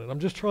just a minute. I'm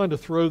just trying to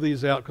throw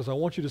these out because I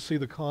want you to see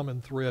the common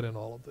thread in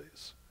all of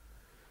these.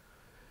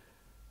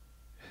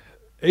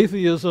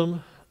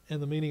 Atheism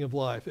and the meaning of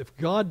life. If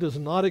God does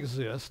not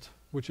exist,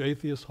 which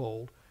atheists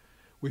hold,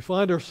 we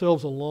find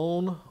ourselves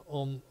alone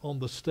on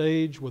the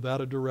stage without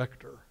a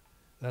director.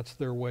 That's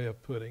their way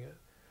of putting it.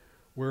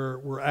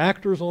 We're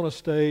actors on a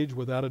stage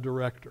without a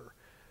director.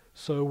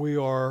 So we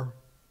are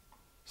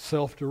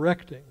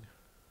self-directing.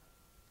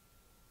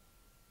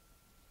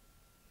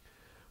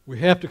 We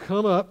have to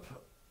come up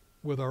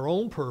with our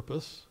own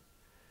purpose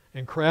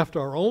and craft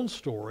our own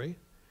story.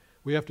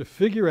 We have to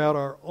figure out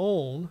our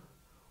own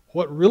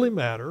what really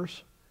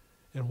matters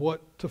and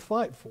what to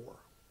fight for.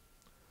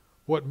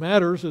 What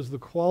matters is the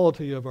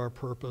quality of our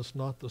purpose,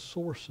 not the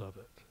source of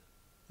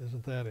it.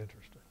 Isn't that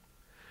interesting?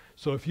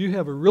 So if you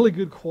have a really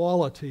good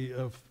quality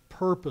of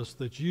purpose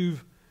that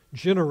you've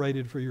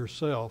generated for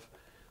yourself,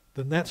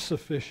 then that's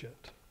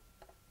sufficient.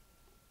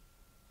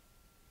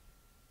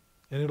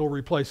 And it'll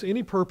replace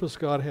any purpose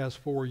God has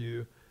for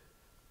you,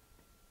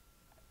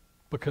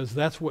 because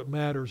that's what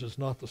matters, is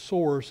not the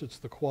source, it's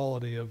the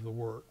quality of the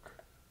work,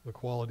 the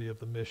quality of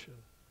the mission.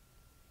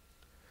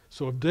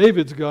 So if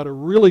David's got a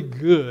really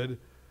good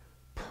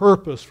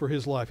purpose for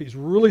his life, he's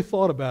really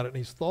thought about it, and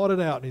he's thought it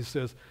out, and he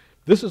says,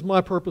 this is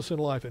my purpose in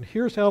life, and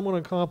here's how I'm going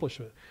to accomplish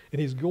it. And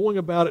he's going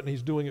about it, and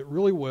he's doing it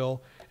really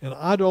well, and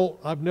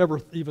I've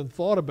never even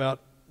thought about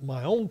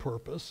my own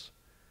purpose,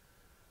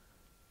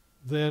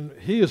 then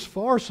he is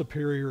far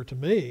superior to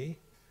me,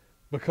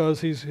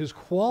 because his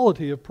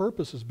quality of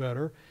purpose is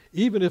better,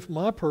 even if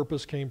my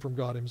purpose came from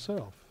God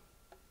Himself.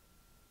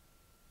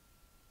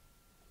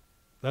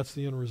 That's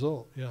the end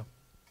result, yeah.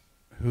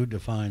 Who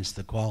defines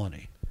the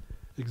quality?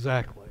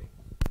 Exactly.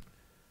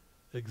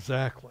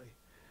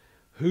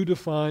 Who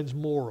defines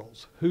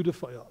morals?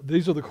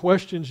 These are the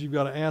questions you've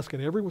got to ask,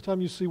 and every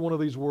time you see one of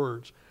these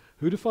words,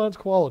 who defines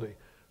quality?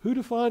 Who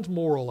defines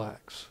moral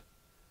acts?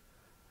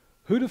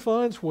 Who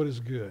defines what is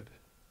good?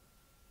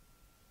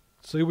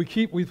 See,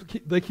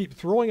 they keep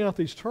throwing out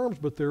these terms,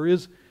 but there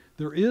is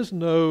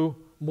no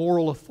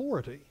moral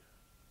authority.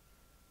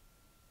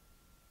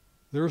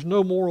 There's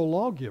no moral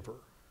lawgiver.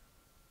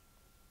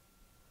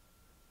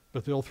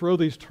 But they'll throw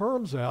these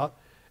terms out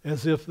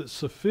as if it's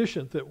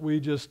sufficient that we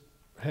just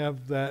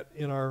have that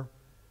in our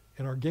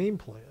game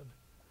plan.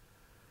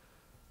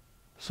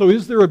 So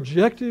is there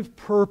objective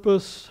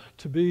purpose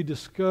to be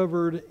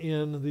discovered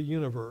in the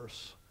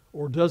universe?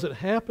 Or does it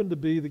happen to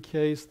be the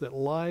case that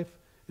life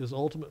is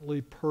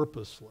ultimately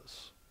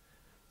purposeless?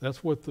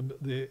 That's what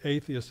the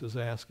atheist is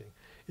asking.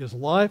 Is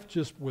life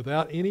just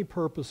without any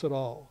purpose at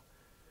all?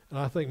 And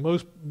I think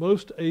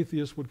most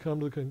atheists would come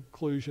to the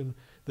conclusion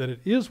that it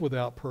is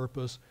without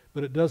purpose,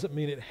 but it doesn't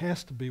mean it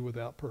has to be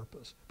without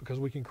purpose, because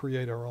we can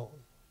create our own.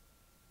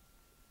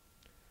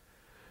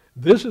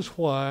 This is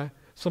why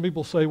some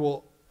people say,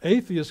 well,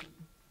 atheists,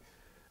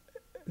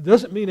 it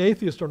doesn't mean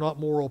atheists are not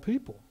moral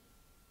people.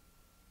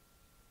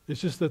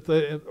 It's just that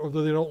they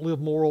don't live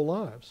moral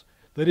lives.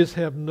 They just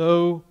have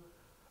no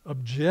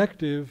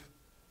objective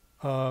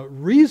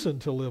reason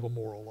to live a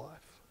moral life.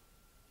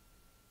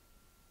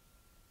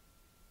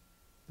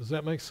 Does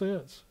that make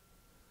sense?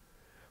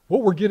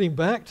 What we're getting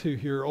back to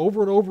here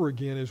over and over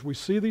again is we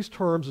see these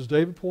terms, as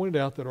David pointed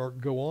out,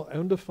 that go on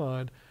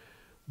undefined,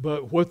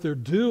 but what they're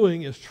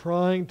doing is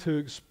trying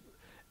to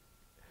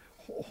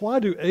why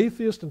do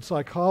atheists and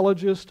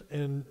psychologists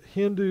and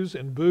Hindus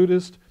and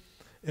Buddhists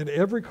and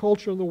every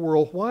culture in the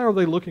world, why are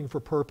they looking for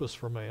purpose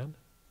for man?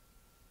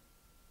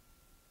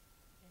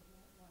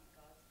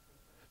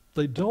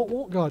 They don't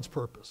want God's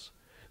purpose.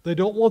 They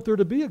don't want there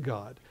to be a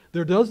God.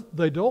 They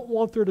don't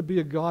want there to be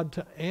a God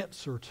to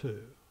answer to.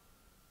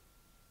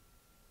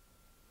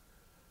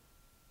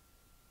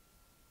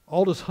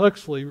 Aldous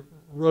Huxley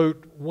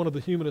wrote one of the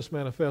Humanist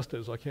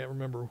Manifestos. I can't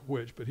remember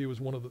which, but he was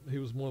one of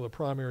the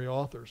primary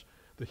authors,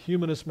 the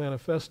Humanist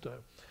Manifesto.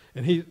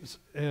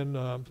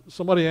 And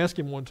somebody asked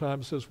him one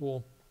time, says,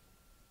 "Well,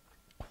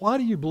 why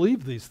do you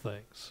believe these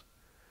things?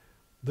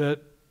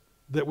 That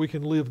we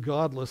can live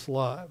godless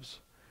lives,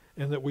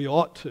 and that we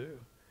ought to."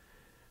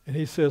 And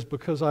he says,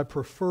 "Because I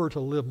prefer to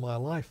live my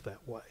life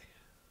that way."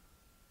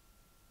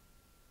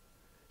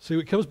 See,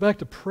 it comes back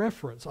to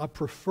preference. I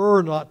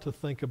prefer not to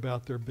think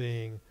about there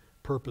being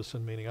purpose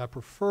and meaning. I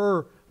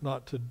prefer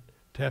not to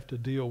have to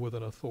deal with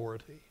an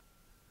authority.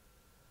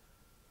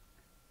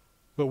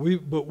 But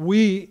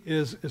we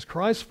as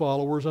Christ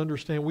followers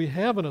understand we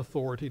have an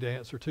authority to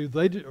answer to.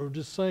 They are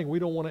just saying we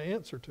don't want to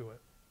answer to it.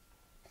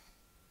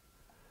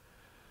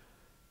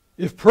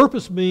 If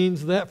purpose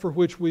means that for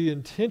which we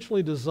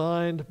intentionally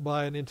designed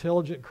by an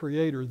intelligent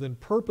creator, then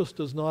purpose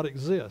does not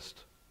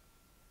exist.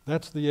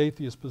 That's the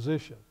atheist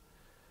position.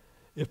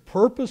 If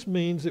purpose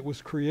means it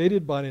was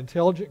created by an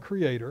intelligent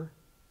creator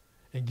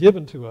and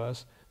given to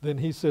us, then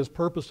he says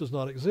purpose does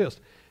not exist.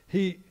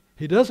 He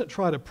doesn't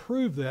try to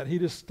prove that. He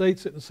just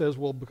states it and says,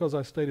 well, because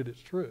I stated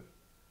it's true.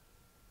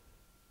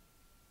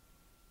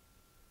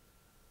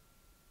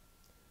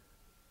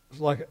 It's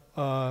like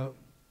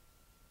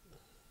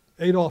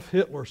Adolf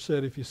Hitler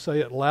said, if you say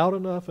it loud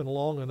enough and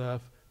long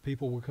enough,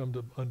 people will come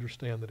to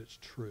understand that it's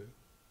true.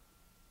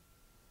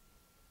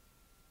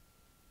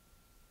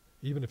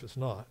 Even if it's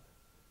not.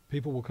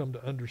 People will come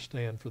to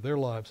understand for their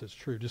lives it's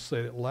true. Just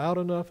say it loud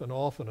enough and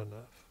often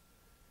enough,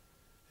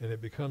 and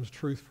it becomes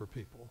truth for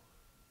people.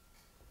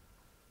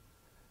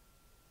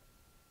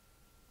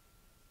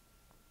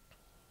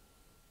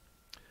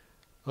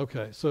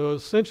 Okay, so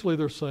essentially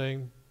they're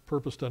saying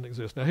purpose doesn't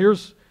exist. Now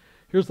here's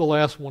the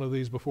last one of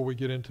these before we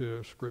get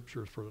into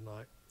scriptures for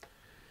tonight.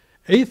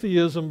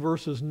 Atheism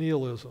versus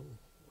nihilism.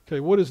 Okay,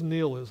 what is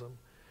nihilism?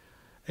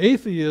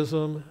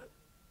 Atheism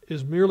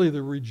is merely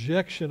the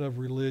rejection of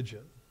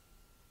religion.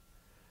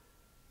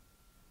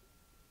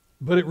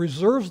 But it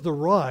reserves the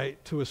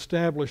right to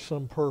establish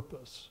some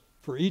purpose,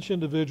 for each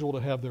individual to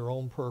have their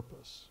own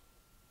purpose.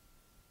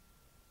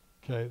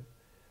 Okay?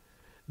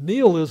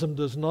 Nihilism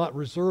does not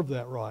reserve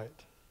that right.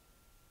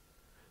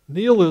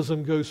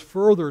 Nihilism goes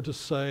further to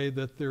say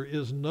that there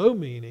is no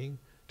meaning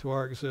to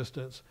our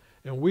existence,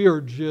 and we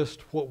are just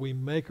what we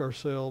make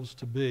ourselves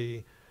to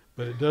be,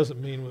 but it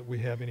doesn't mean that we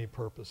have any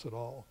purpose at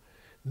all.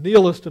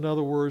 Nihilists, in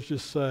other words,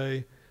 just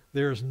say,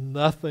 there's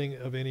nothing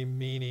of any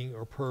meaning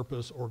or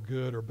purpose or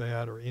good or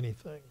bad or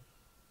anything.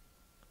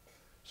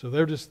 So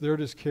they're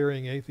just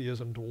carrying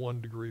atheism to one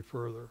degree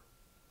further.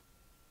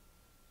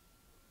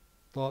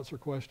 Thoughts or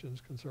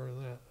questions concerning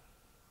that?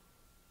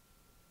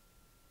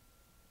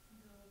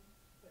 No,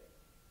 but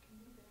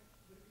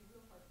would it be real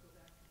hard to go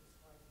back to the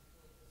slide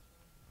before this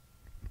one?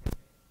 Okay.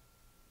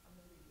 I'm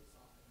going to leave this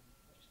off and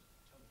let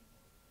Tony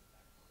know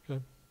back.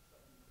 Okay.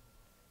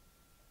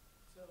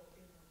 So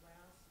in the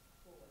last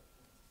bullet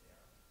points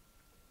there,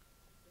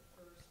 the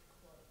first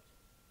quote,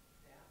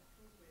 that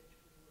for which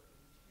we were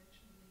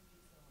intentionally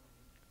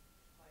designed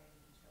by an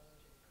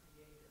intelligent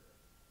creator,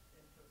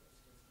 then purpose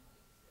does not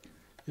exist.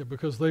 Yeah,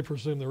 because they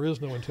presume there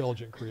is no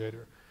intelligent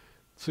creator.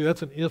 See,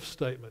 that's an if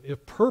statement.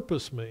 If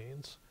purpose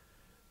means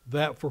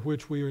that for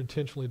which we are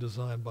intentionally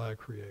designed by a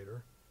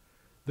creator,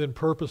 then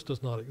purpose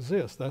does not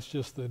exist. That's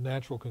just the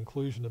natural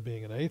conclusion of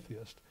being an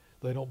atheist.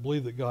 They don't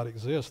believe that God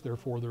exists,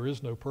 therefore there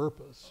is no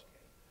purpose.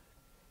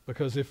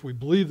 Because if we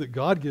believe that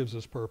God gives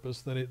us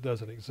purpose, then it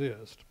doesn't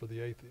exist for the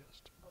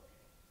atheist.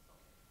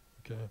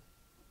 Okay?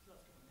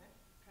 Justin, that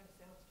kind of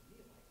sounds to me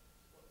like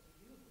what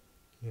we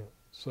do. Yeah.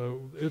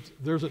 So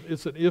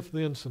it's an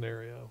if-then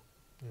scenario.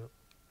 Yeah.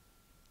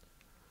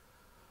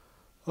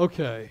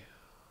 Okay.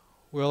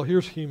 Well,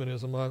 here's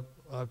humanism. I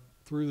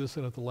threw this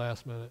in at the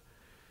last minute.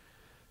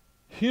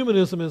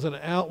 Humanism is an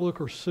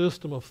outlook or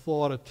system of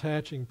thought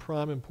attaching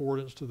prime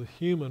importance to the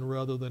human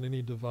rather than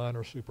any divine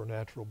or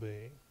supernatural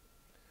being.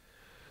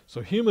 So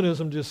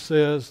humanism just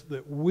says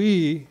that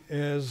we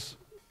as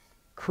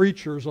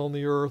creatures on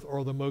the earth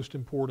are the most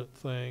important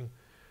thing.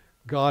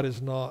 God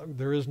is not,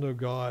 there is no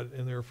God,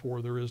 and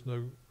therefore there is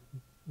no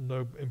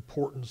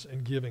importance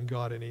in giving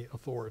God any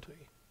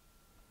authority.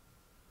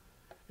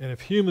 And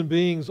if human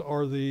beings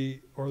are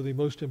the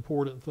most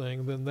important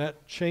thing, then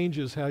that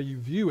changes how you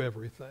view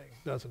everything,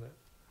 doesn't it?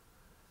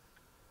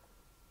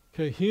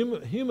 Okay,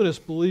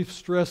 humanist belief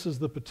stresses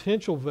the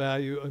potential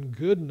value and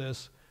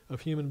goodness of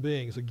human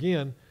beings.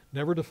 Again,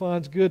 never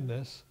defines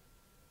goodness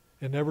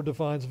and never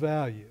defines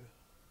value,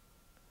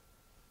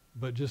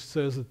 but just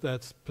says that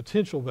that's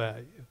potential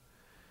value.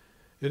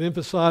 It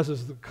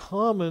emphasizes the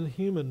common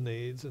human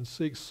needs and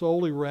seeks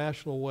solely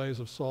rational ways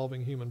of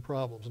solving human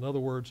problems. In other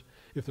words,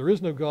 if there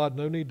is no God,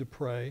 no need to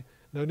pray,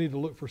 no need to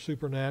look for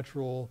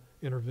supernatural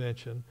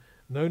intervention,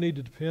 no need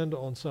to depend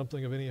on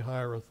something of any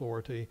higher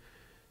authority.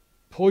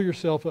 Pull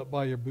yourself up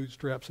by your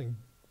bootstraps and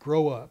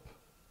grow up.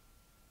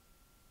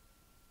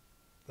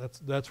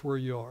 That's where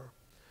you are.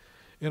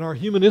 In our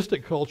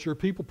humanistic culture,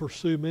 people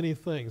pursue many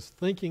things,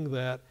 thinking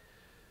that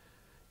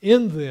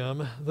in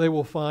them they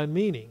will find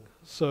meaning.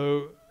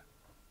 So,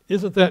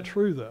 isn't that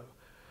true, though?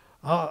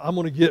 I'm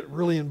going to get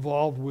really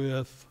involved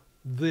with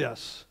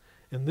this,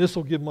 and this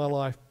will give my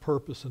life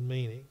purpose and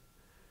meaning.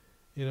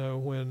 You know,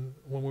 when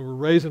we were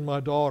raising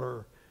my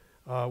daughter,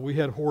 we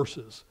had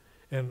horses,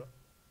 and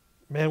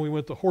man, we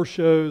went to horse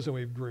shows, and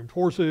we groomed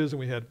horses, and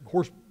we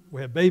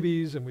had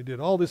babies, and we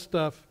did all this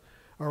stuff.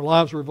 Our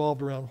lives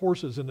revolved around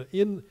horses, and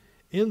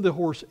in the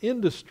horse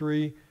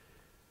industry,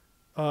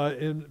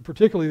 in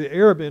particularly the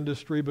Arab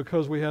industry,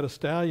 because we had a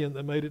stallion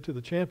that made it to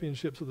the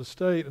championships of the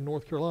state in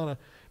North Carolina,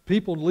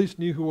 people at least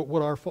knew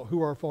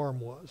who our farm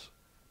was,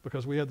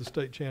 because we had the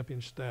state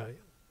champion stallion.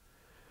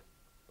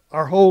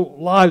 Our whole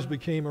lives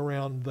became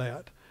around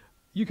that.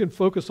 You can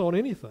focus on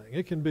anything.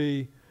 It can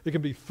be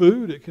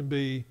food. It can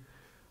be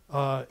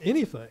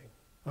anything.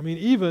 I mean,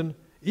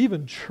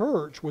 even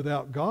church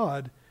without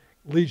God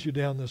leads you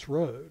down this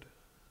road.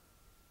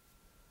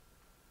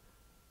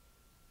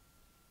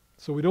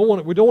 So we don't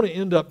want to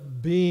end up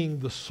being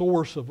the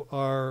source of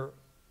our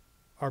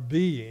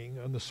being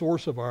and the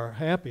source of our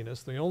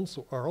happiness,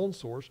 our own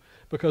source,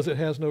 because it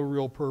has no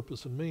real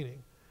purpose and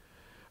meaning.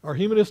 Our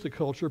humanistic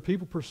culture,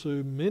 people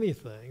pursue many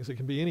things. It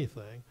can be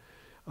anything.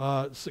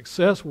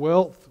 Success,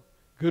 wealth,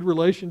 good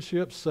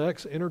relationships,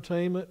 sex,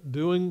 entertainment,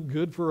 doing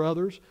good for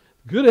others,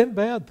 good and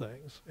bad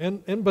things,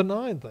 and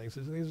benign things.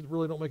 These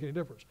really don't make any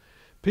difference.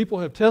 People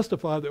have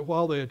testified that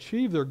while they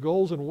achieved their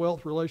goals in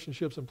wealth,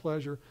 relationships, and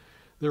pleasure,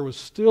 there was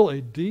still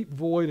a deep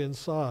void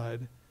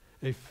inside,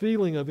 a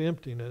feeling of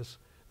emptiness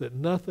that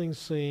nothing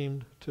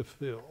seemed to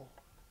fill.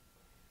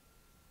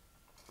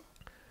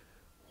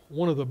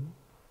 One of the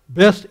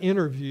best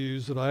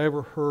interviews that I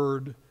ever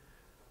heard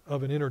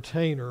of an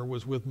entertainer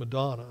was with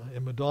Madonna,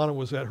 and Madonna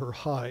was at her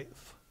height,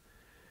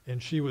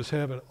 and she was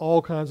having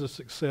all kinds of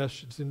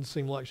success. It didn't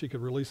seem like she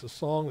could release a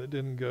song that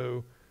didn't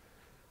go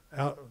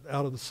out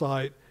of the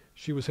sight.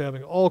 She was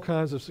having all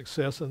kinds of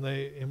success, and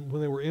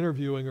when they were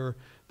interviewing her,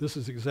 this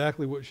is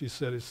exactly what she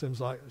said. It seems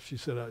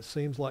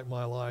like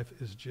my life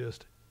is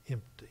just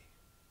empty.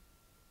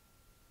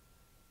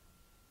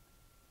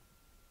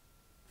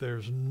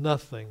 There's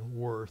nothing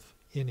worth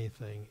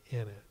anything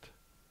in it.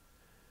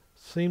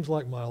 Seems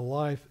like my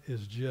life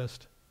is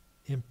just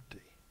empty.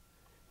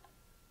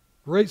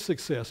 Great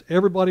success.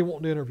 Everybody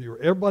wanting to interview her.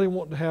 Everybody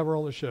wanting to have her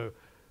on the show.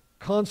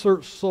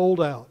 Concerts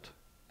sold out.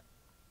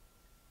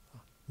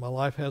 My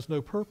life has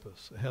no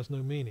purpose. It has no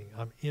meaning.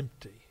 I'm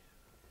empty.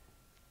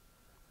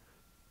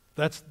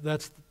 That's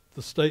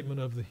the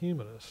statement of the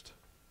humanist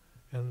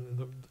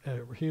and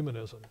the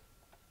humanism.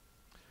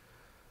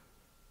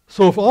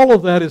 So if all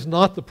of that is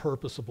not the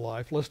purpose of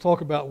life, let's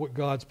talk about what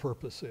God's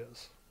purpose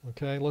is.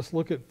 Okay, let's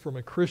look at from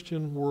a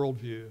Christian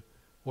worldview.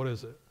 What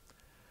is it?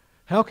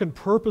 How can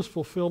purpose,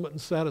 fulfillment,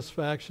 and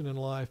satisfaction in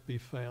life be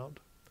found?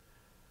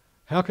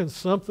 How can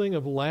something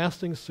of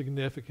lasting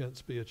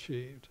significance be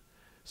achieved?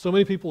 So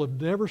many people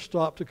have never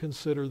stopped to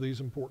consider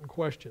these important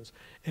questions.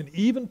 And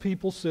even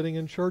people sitting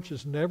in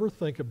churches never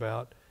think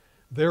about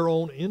their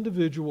own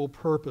individual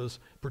purpose,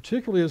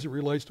 particularly as it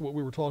relates to what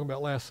we were talking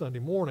about last Sunday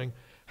morning,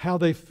 how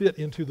they fit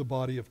into the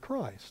body of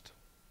Christ.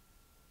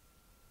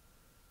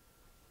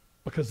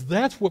 Because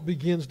that's what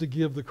begins to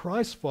give the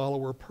Christ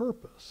follower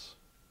purpose.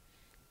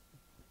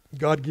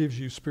 God gives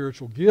you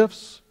spiritual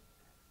gifts.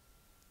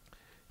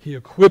 He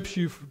equips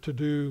you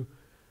to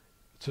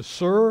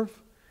serve.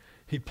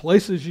 He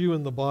places you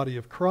in the body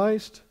of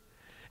Christ.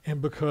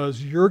 And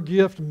because your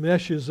gift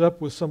meshes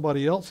up with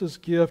somebody else's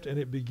gift and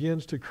it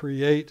begins to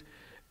create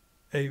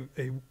a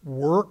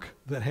work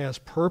that has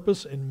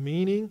purpose and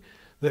meaning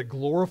that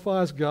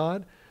glorifies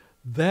God,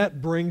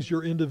 that brings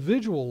your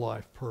individual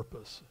life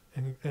purpose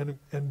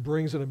and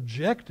brings an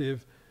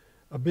objective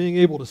of being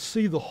able to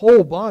see the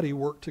whole body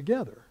work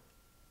together.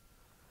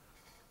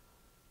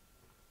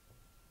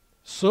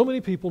 So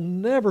many people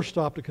never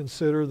stop to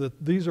consider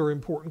that these are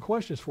important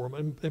questions for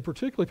them, and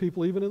particularly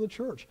people even in the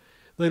church.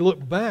 They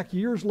look back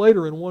years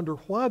later and wonder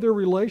why their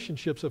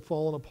relationships have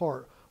fallen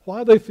apart,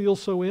 why they feel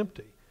so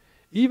empty,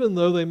 even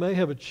though they may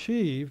have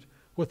achieved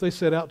what they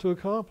set out to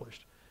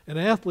accomplish. An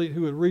athlete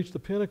who had reached the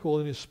pinnacle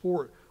in his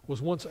sport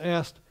was once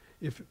asked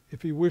if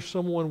he wished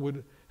someone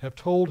would have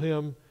told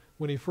him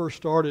when he first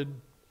started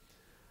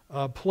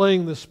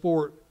playing this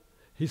sport.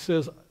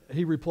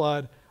 He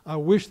replied, "I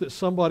wish that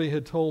somebody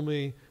had told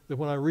me that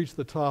when I reach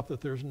the top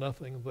that there's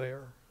nothing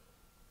there."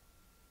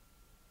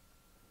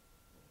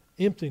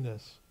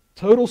 Emptiness.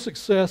 Total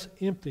success,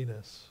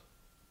 emptiness.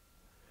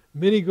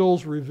 Many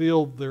goals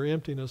revealed their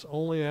emptiness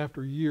only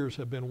after years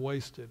have been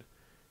wasted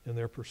in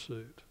their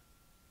pursuit.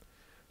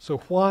 So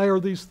why are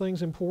these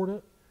things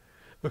important?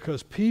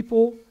 Because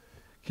people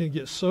can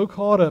get so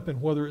caught up in,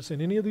 whether it's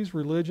in any of these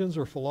religions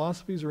or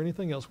philosophies or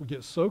anything else, we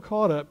get so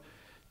caught up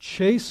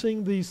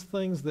chasing these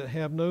things that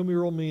have no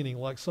real meaning.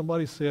 Like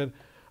somebody said,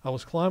 I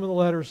was climbing the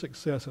ladder of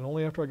success, and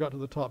only after I got to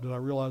the top did I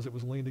realize it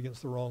was leaned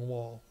against the wrong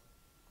wall.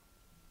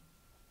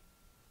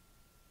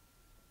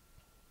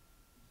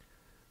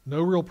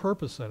 No real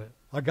purpose in it.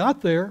 I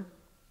got there,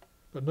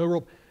 but no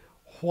real...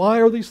 Why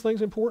are these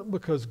things important?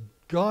 Because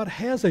God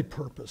has a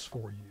purpose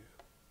for you.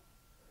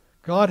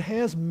 God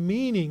has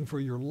meaning for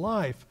your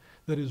life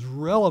that is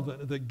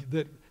relevant,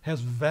 that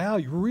has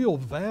value, real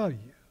value.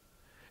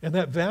 And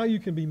that value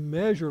can be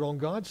measured on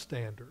God's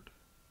standard.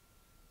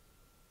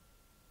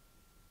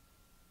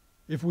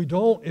 If we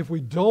don't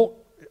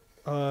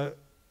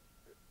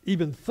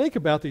even think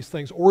about these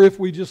things, or if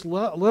we just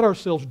let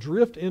ourselves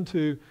drift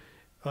into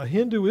a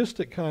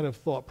Hinduistic kind of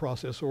thought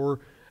process or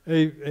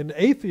an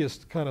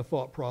atheist kind of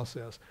thought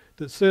process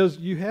that says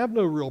you have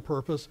no real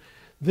purpose,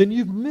 then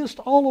you've missed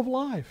all of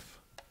life.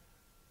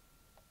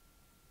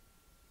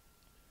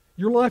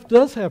 Your life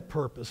does have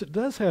purpose. It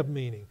does have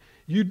meaning.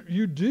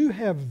 You do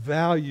have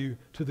value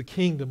to the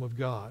kingdom of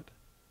God.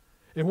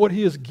 And what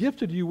He has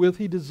gifted you with,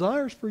 He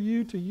desires for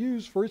you to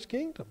use for His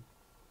kingdom.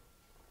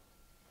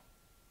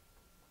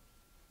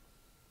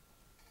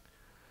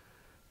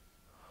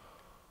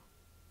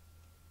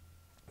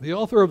 The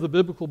author of the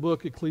biblical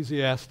book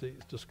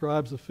Ecclesiastes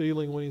describes the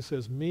feeling when he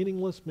says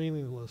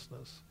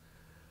meaninglessness.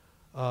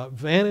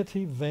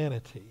 Vanity,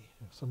 vanity,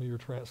 some of your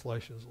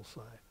translations will say.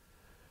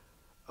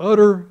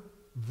 Utter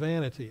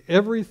vanity.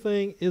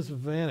 Everything is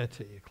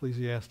vanity,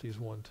 Ecclesiastes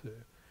 1:2.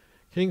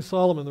 King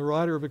Solomon, the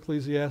writer of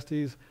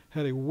Ecclesiastes,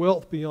 had a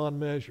wealth beyond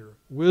measure,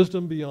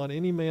 wisdom beyond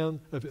any man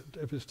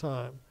of his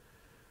time.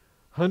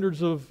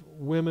 Hundreds of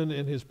women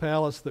in his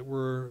palace that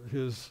were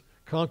his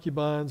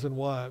concubines and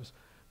wives.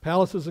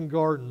 Palaces and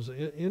gardens,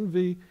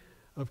 envy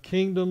of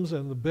kingdoms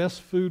and the best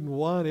food and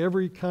wine,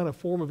 every kind of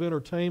form of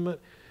entertainment.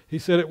 He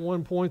said at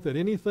one point that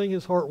anything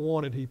his heart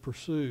wanted, he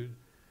pursued.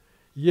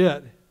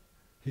 Yet,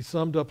 he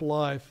summed up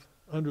life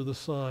under the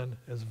sun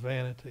as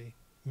vanity,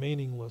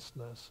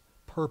 meaninglessness,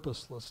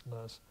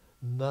 purposelessness,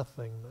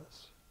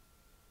 nothingness.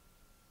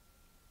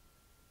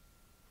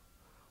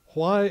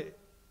 Why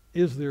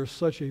is there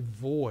such a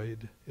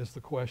void is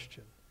the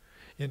question.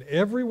 In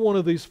every one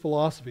of these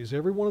philosophies,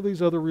 every one of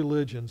these other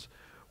religions,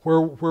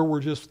 where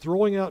we're just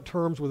throwing out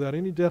terms without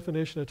any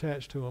definition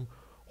attached to them,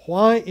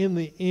 why in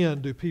the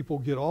end do people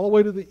get all the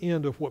way to the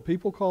end of what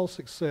people call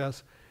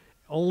success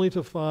only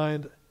to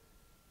find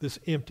this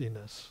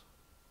emptiness?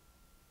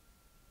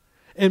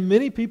 And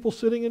many people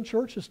sitting in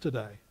churches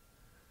today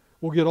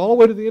will get all the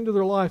way to the end of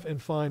their life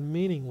and find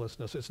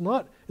meaninglessness. It's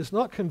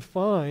not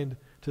confined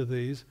to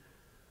these.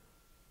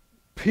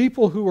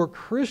 People who are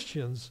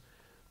Christians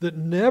that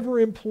never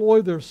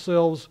employ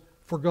themselves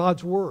for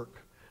God's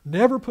work,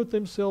 never put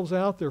themselves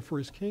out there for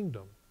His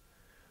kingdom,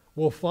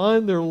 will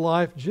find their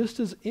life just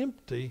as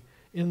empty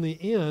in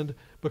the end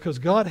because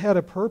God had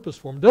a purpose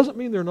for them. It doesn't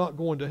mean they're not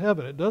going to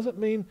heaven. It doesn't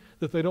mean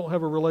that they don't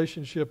have a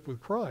relationship with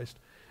Christ.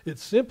 It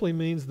simply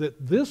means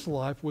that this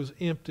life was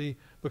empty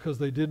because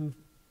they didn't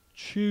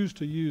choose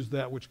to use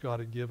that which God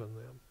had given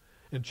them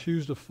and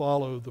choose to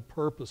follow the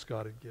purpose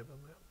God had given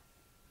them.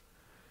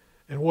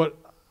 And what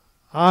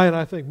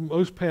I think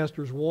most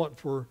pastors want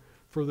for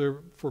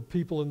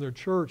people in their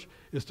church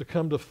is to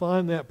come to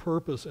find that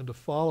purpose and to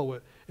follow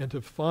it and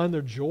to find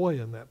their joy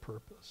in that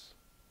purpose.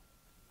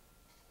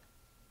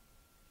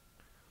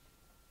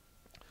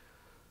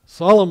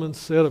 Solomon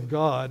said of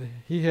God,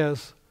 He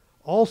has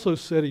also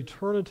set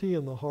eternity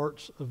in the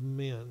hearts of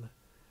men.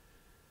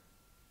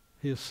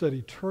 He has set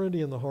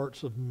eternity in the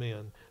hearts of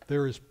men.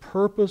 There is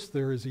purpose,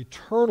 there is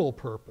eternal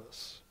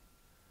purpose.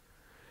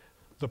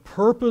 The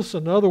purpose,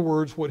 in other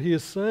words, what he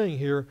is saying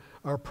here,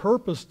 our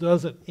purpose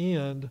doesn't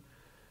end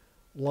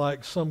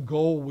like some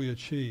goal we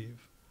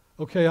achieve.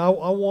 Okay, I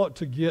want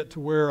to get to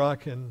where I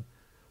can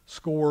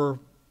score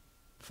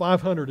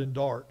 500 in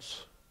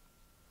darts.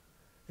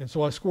 And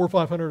so I score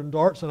 500 in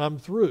darts and I'm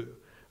through.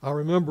 I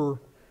remember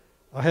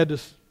I had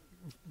this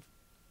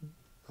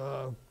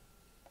guy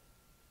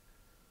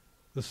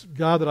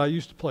that I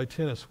used to play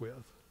tennis with.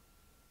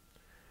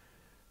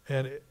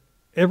 And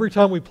every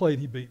time we played,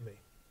 he beat me.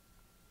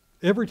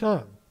 Every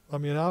time. I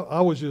mean,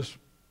 I was just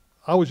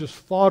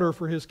fodder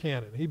for his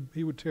cannon.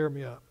 He would tear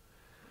me up.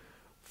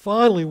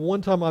 Finally,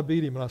 one time I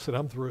beat him and I said,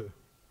 I'm through.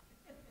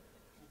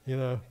 You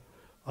know,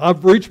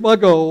 I've reached my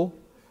goal.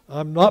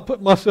 I'm not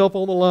putting myself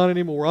on the line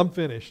anymore. I'm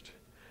finished.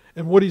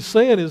 And what he's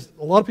saying is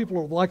a lot of people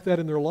are like that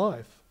in their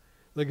life.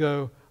 They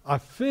go, I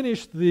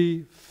finished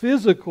the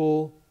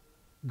physical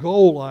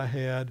goal I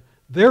had,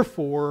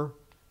 therefore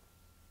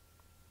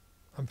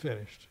I'm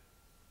finished.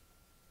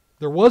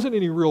 There wasn't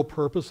any real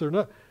purpose.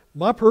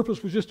 My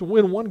purpose was just to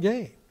win one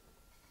game.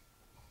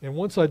 And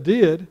once I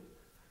did,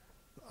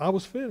 I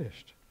was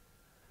finished.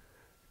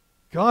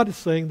 God is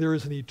saying there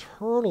is an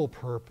eternal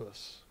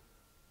purpose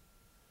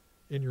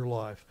in your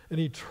life, an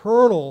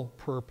eternal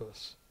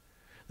purpose,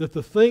 that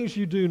the things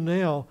you do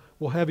now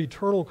will have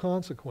eternal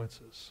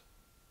consequences.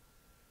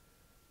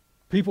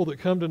 People that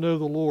come to know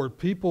the Lord,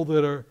 people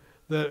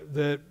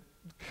that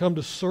come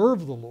to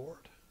serve the Lord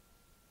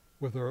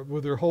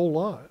with their whole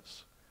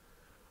lives,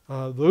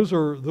 those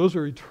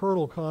are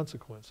eternal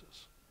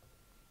consequences.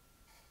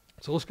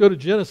 So let's go to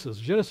Genesis.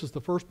 Genesis,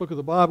 the first book of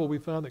the Bible, we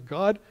found that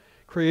God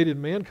created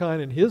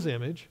mankind in His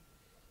image.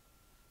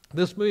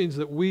 This means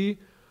that we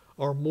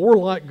are more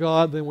like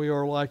God than we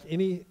are like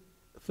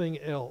anything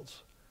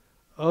else,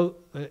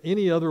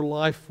 any other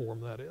life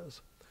form, that is.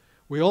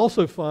 We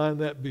also find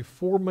that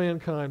before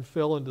mankind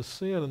fell into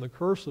sin and the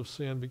curse of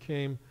sin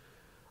came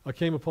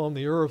upon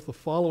the earth, the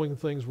following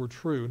things were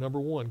true. Number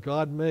one,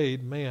 God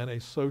made man a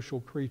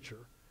social creature.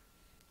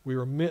 We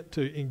were meant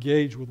to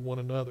engage with one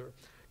another.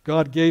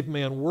 God gave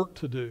man work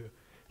to do.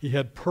 He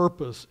had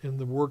purpose in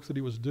the work that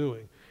he was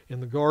doing.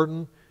 In the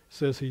garden, it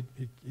says he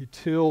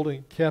tilled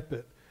and kept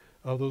it.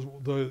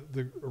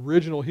 The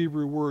original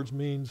Hebrew words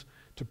means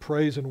to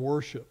praise and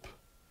worship.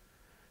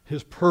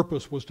 His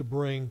purpose was to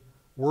bring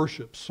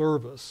worship,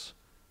 service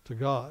to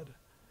God.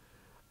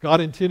 God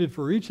intended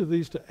for each of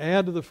these to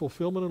add to the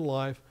fulfillment of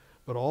life,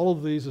 but all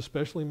of these,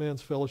 especially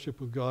man's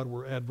fellowship with God,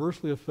 were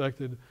adversely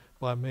affected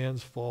by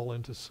man's fall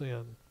into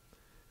sin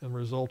and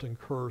resulting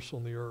curse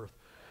on the earth.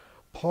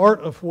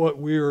 Part of what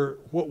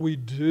we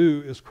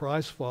do as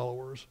Christ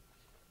followers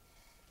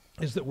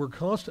is that we're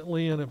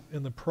constantly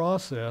in the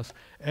process,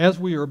 as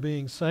we are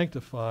being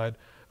sanctified,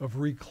 of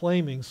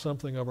reclaiming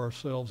something of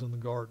ourselves in the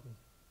garden.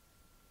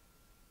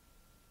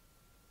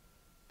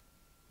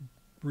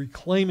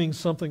 Reclaiming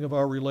something of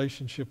our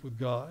relationship with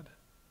God.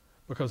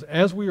 Because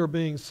as we are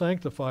being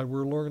sanctified,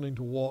 we're learning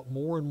to walk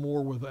more and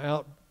more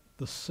without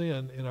the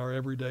sin in our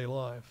everyday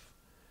life.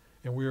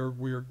 And we are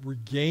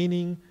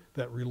regaining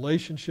that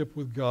relationship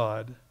with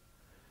God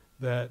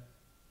that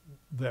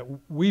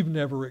we've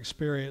never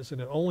experienced,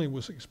 and it only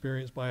was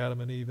experienced by Adam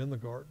and Eve in the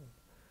garden.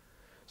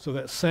 So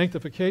that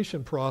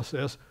sanctification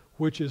process,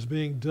 which is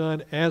being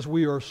done as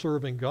we are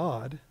serving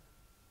God.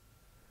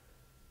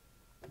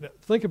 Now,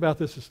 think about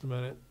this just a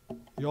minute.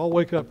 You all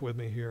wake up with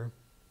me here.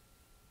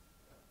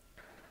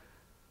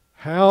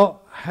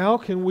 How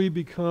can we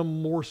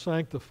become more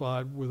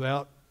sanctified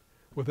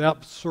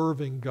without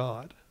serving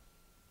God?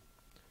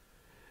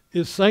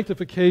 Is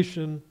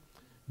sanctification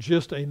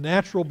just a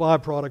natural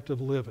byproduct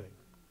of living?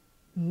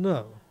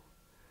 No.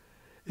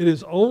 It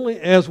is only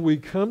as we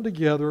come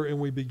together and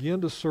we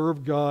begin to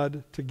serve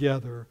God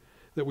together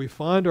that we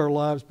find our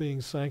lives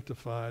being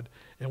sanctified,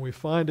 and we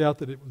find out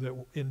that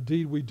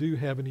indeed we do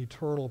have an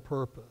eternal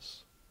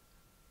purpose.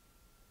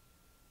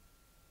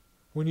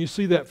 When you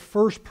see that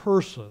first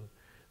person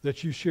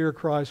that you share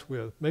Christ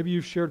with, maybe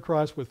you've shared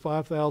Christ with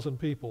 5,000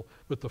 people,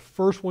 but the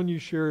first one you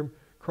share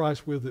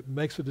Christ with that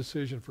makes a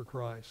decision for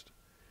Christ,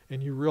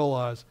 and you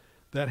realize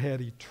that had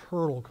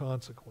eternal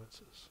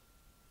consequences.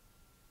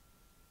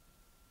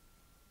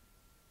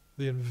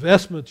 The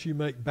investments you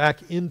make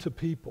back into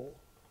people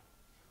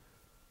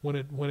when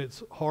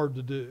it's hard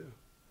to do.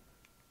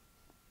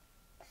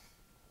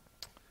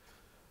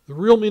 The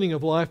real meaning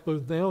of life,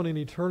 both now and in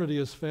eternity,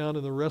 is found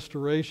in the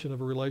restoration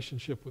of a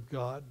relationship with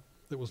God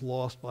that was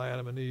lost by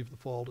Adam and Eve, the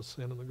fall to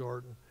sin in the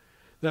garden.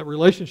 That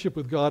relationship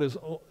with God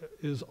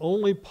is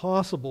only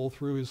possible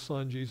through His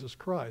Son, Jesus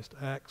Christ.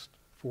 Acts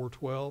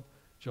 4:12,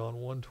 John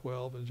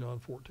 1:12, and John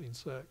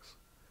 14:6.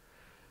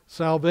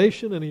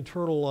 Salvation and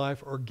eternal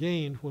life are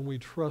gained when we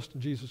trust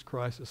in Jesus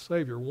Christ as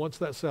Savior. Once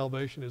that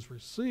salvation is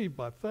received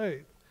by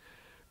faith,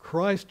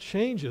 Christ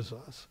changes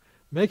us,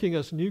 making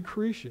us new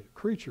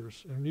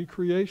creatures and new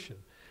creation.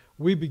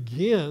 We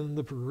begin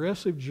the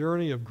progressive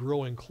journey of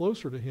growing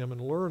closer to Him and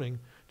learning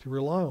to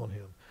rely on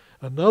Him.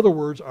 In other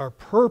words, our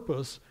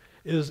purpose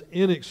is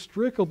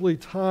inextricably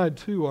tied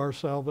to our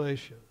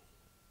salvation.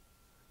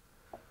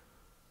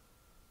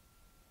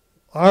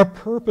 Our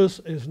purpose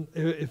is,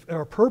 if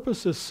our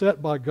purpose is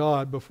set by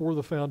God before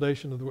the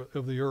foundation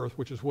of the earth,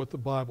 which is what the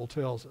Bible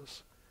tells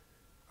us,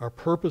 Our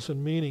purpose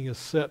and meaning is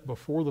set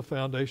before the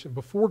foundation.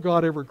 Before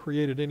God ever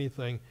created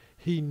anything,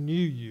 He knew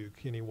you,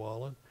 Kenny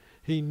Wallen.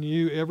 He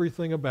knew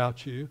everything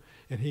about you,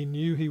 and He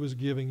knew He was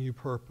giving you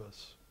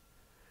purpose.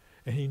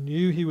 And He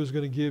knew He was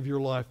going to give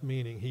your life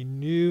meaning. He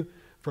knew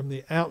from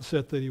the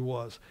outset that He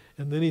was.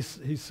 And then He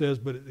says,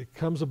 but it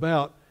comes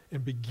about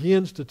and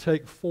begins to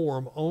take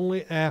form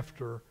only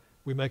after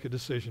we make a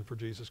decision for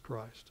Jesus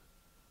Christ.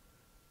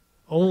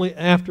 Only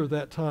after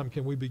that time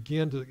can we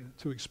begin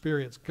to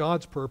experience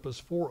God's purpose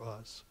for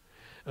us.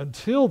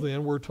 Until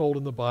then, we're told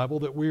in the Bible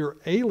that we are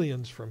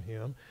aliens from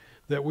Him,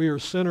 that we are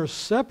sinners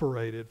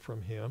separated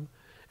from Him,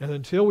 and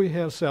until we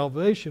have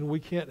salvation, we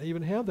can't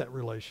even have that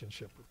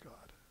relationship with God.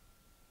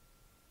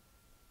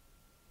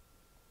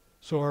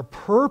 So our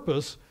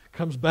purpose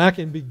comes back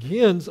and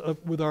begins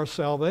with our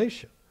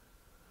salvation.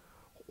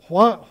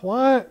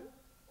 Why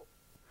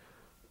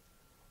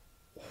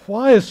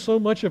is so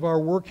much of our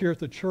work here at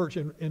the church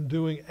in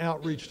doing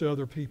outreach to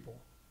other people?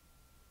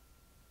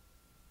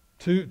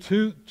 To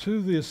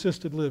the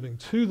assisted living,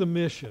 to the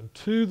mission,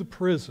 to the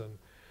prison,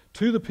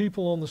 to the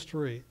people on the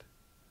street.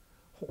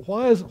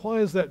 Why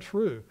is that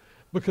true?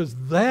 Because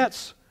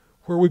that's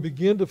where we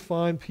begin to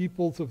find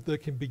people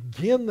that can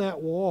begin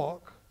that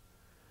walk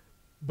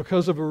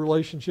because of a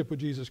relationship with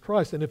Jesus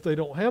Christ. And if they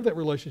don't have that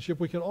relationship,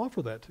 we can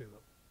offer that to them.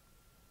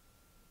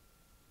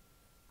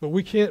 But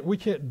we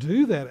can't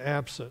do that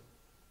absent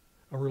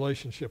a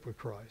relationship with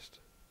Christ.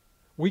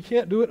 We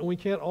can't do it, and we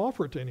can't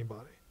offer it to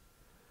anybody.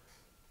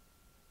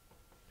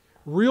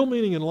 Real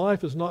meaning in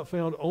life is not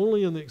found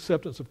only in the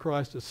acceptance of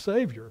Christ as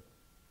Savior,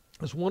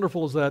 as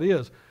wonderful as that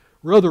is.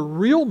 Rather,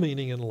 real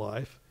meaning in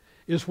life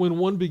is when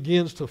one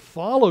begins to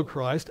follow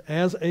Christ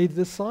as a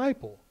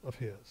disciple of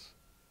His.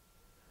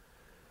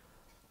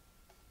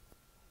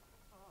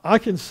 I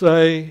can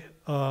say,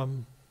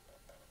 I'm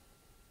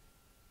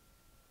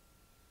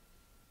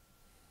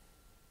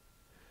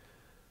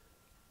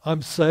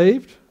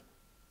saved.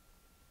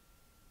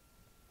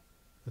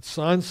 It's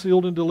signed,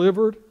 sealed, and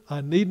delivered.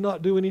 I need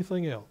not do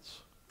anything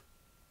else.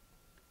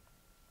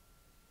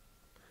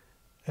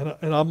 And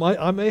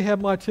I may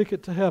have my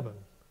ticket to heaven.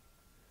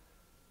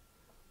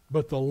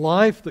 But the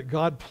life that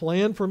God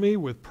planned for me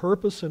with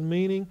purpose and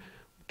meaning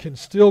can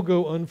still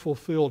go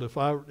unfulfilled if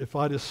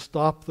I just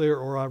stop there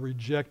or I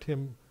reject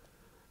Him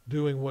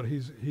doing what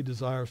He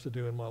desires to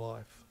do in my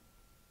life.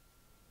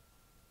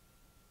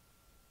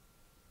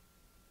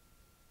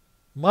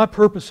 My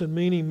purpose and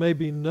meaning may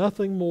be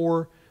nothing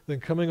more than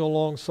coming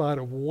alongside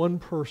of one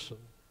person.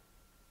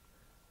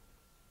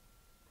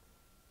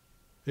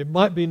 It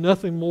might be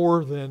nothing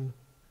more than,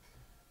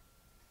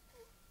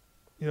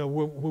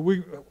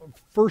 when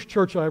first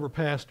church I ever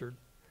pastored,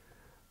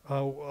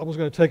 I was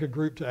going to take a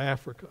group to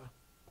Africa.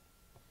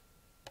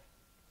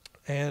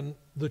 And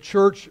the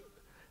church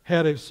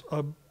had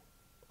an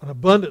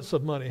abundance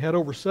of money, had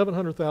over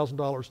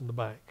 $700,000 in the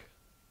bank.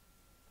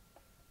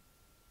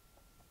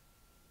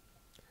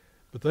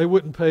 But they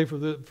wouldn't pay for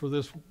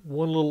this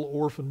one little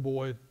orphan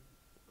boy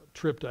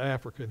trip to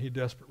Africa, and he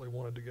desperately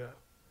wanted to go.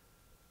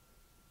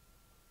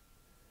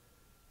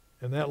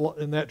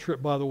 And that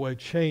trip, by the way,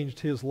 changed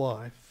his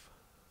life.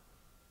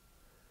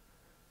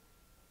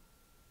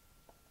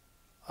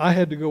 I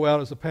had to go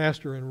out as a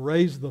pastor and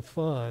raise the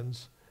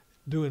funds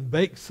doing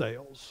bake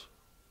sales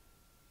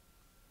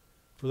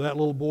for that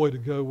little boy to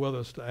go with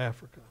us to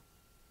Africa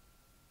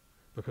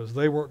because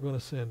they weren't going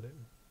to send him.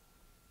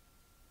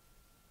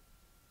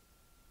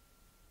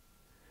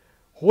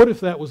 What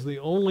if that was the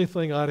only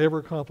thing I'd ever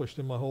accomplished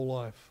in my whole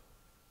life?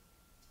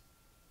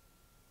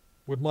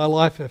 Would my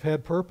life have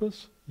had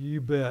purpose? You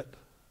bet.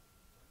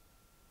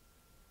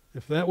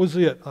 If that was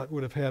it, I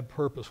would have had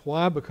purpose.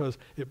 Why? Because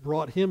it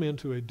brought him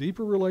into a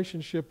deeper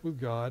relationship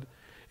with God,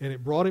 and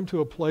it brought him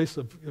to a place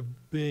of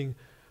being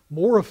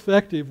more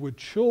effective with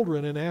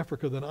children in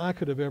Africa than I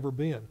could have ever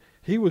been.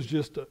 He was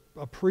just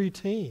a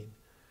preteen,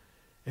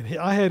 and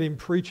I had him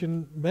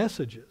preaching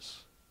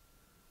messages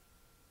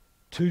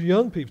to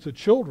young people, to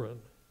children,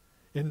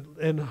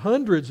 and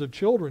hundreds of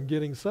children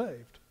getting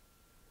saved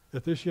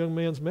at this young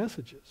man's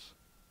messages.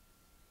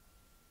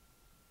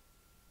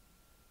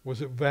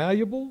 Was it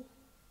valuable?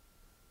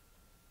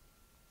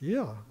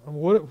 Yeah. I mean,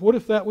 what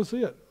if that was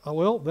it?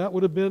 Well, that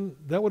would have been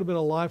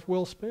a life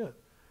well spent.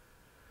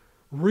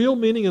 Real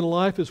meaning in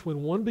life is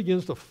when one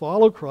begins to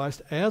follow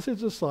Christ as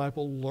his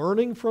disciple,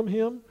 learning from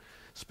Him,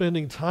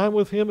 spending time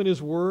with Him in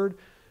His Word,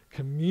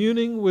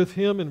 communing with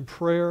Him in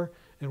prayer,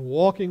 and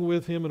walking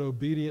with Him in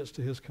obedience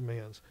to His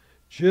commands.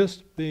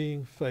 Just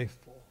being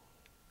faithful.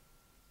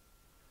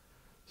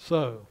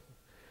 So,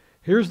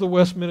 here's the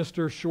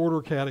Westminster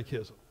Shorter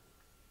Catechism.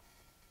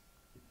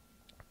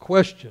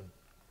 Question: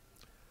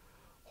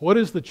 what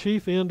is the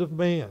chief end of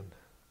man?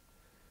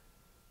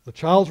 The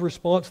child's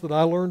response that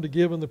I learned to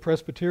give in the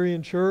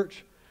Presbyterian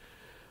Church: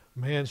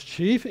 man's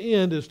chief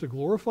end is to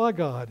glorify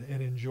God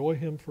and enjoy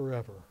Him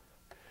forever.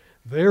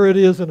 There it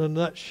is in a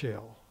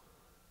nutshell.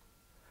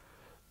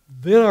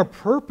 Then our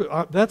purpose,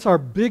 that's our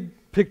big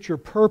picture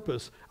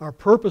purpose. Our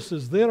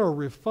purposes then are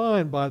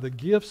refined by the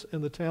gifts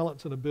and the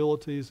talents and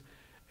abilities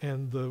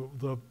and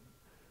the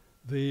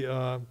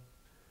the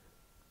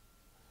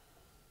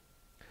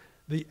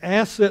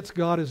assets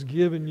God has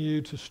given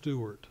you to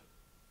steward.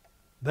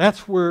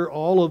 That's where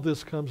all of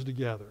this comes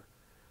together.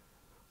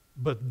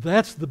 But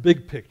that's the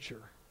big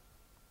picture.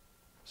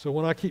 So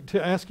when I keep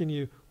asking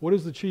you, what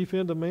is the chief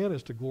end of man?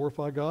 Is to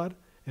glorify God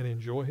and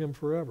enjoy Him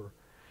forever.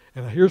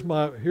 And here's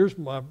my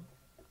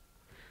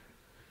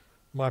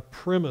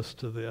premise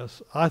to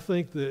this. I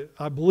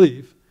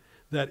believe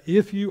that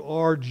if you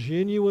are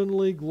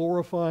genuinely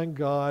glorifying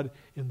God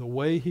in the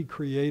way He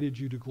created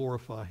you to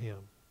glorify Him,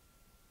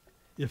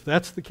 if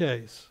that's the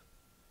case,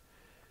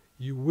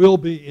 you will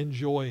be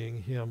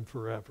enjoying Him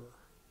forever.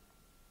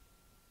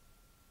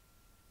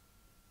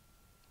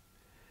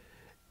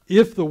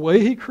 If the way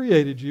He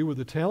created you with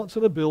the talents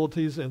and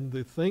abilities and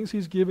the things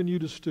He's given you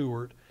to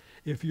steward,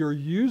 if you're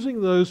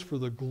using those for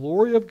the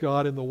glory of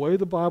God in the way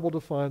the Bible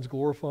defines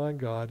glorifying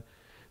God,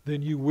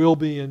 then you will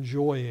be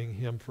enjoying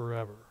Him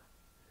forever.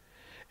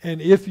 And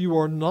if you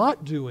are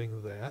not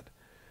doing that,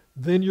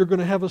 then you're going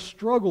to have a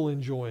struggle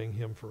enjoying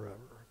Him forever.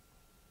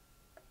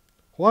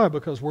 Why?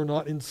 Because we're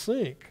not in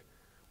sync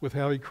with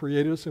how He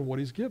created us and what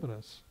He's given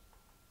us.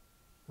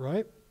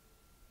 Right?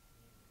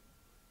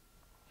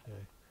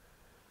 Okay.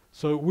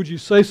 So would you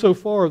say so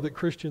far that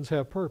Christians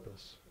have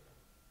purpose?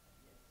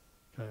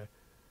 Okay.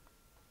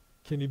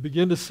 Can you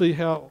begin to see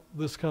how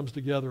this comes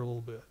together a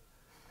little bit?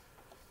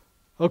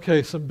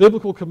 Okay, some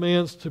biblical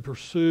commands to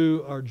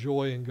pursue our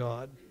joy in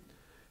God.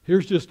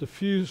 Here's just a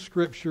few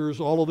scriptures.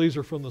 All of these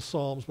are from the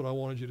Psalms, but I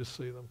wanted you to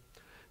see them.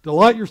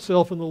 Delight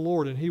yourself in the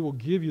Lord, and He will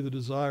give you the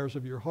desires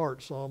of your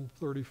heart. Psalm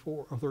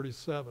 34 or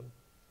 37.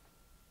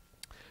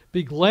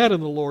 Be glad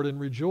in the Lord and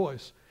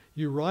rejoice,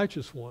 you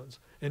righteous ones,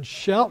 and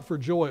shout for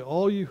joy,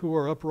 all you who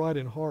are upright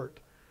in heart.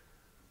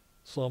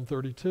 Psalm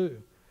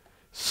 32.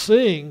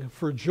 Sing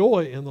for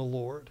joy in the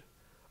Lord,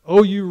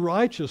 O you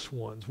righteous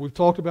ones. We've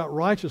talked about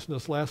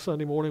righteousness last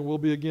Sunday morning. We'll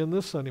be again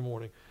this Sunday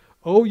morning.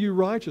 O you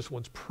righteous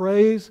ones.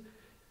 Praise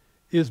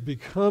is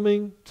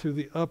becoming to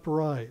the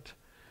upright.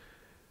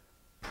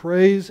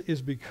 Praise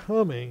is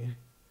becoming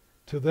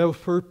to those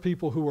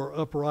people who are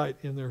upright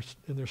in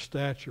their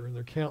stature, in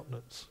their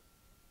countenance.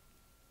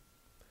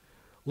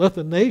 Let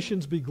the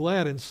nations be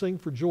glad and sing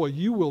for joy.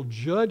 You will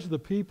judge the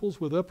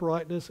peoples with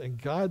uprightness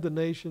and guide the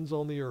nations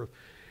on the earth.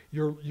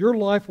 Your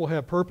life will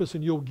have purpose,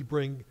 and you'll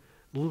bring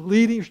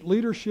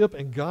leadership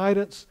and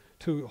guidance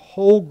to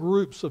whole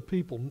groups of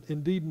people,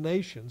 indeed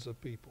nations of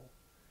people,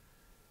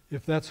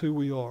 if that's who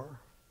we are.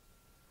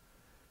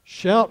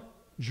 Shout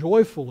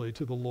joyfully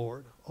to the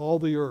Lord, all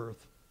the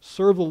earth.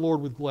 Serve the Lord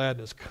with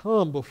gladness.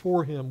 Come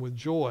before Him with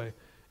joy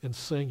and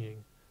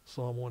singing.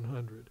 Psalm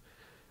 100.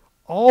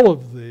 All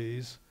of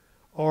these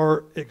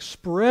are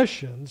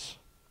expressions,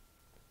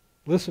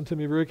 listen to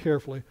me very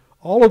carefully,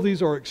 all of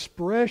these are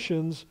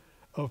expressions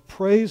of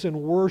praise and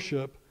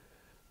worship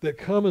that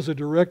come as a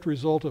direct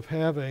result of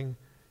having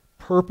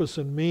purpose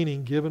and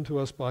meaning given to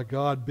us by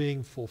God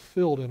being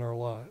fulfilled in our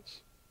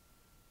lives.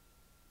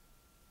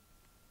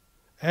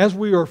 As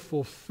we are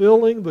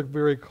fulfilling the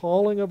very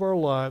calling of our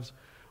lives,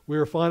 we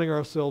are finding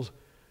ourselves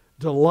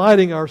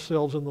delighting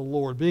ourselves in the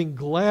Lord, being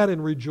glad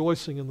and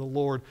rejoicing in the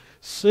Lord,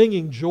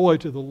 singing joy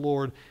to the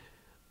Lord,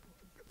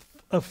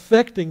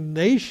 affecting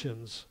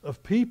nations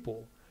of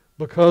people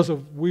because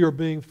of we are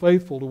being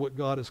faithful to what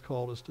God has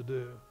called us to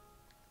do.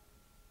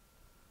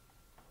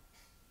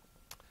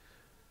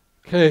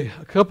 Okay,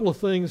 a couple of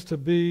things to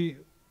be,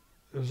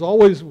 there's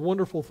always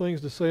wonderful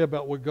things to say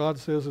about what God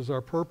says is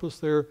our purpose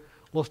there.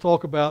 Let's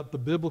talk about the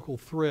biblical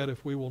threat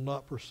if we will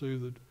not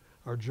pursue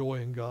our joy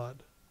in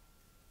God.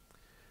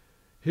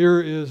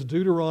 Here is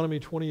Deuteronomy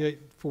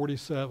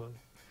 28:47.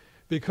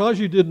 Because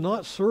you did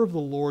not serve the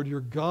Lord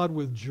your God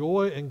with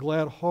joy and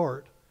glad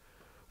heart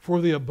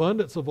for the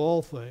abundance of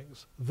all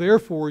things,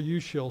 therefore you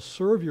shall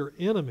serve your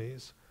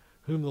enemies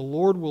whom the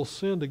Lord will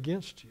send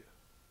against you.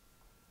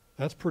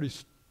 That's pretty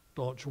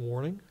staunch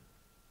warning.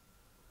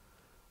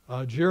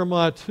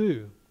 Jeremiah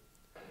 2.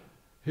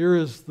 Here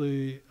is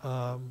the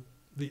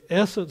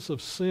essence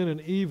of sin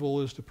and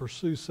evil is to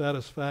pursue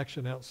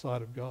satisfaction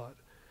outside of God.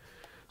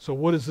 So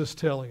what is this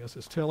telling us?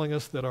 It's telling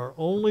us that our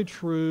only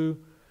true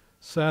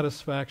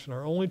satisfaction,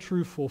 our only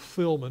true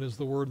fulfillment is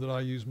the word that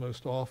I use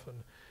most often,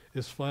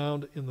 is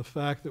found in the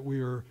fact that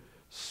we are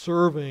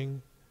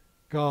serving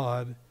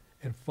God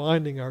and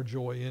finding our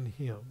joy in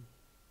Him.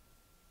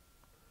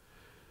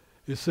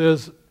 It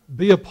says,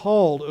 be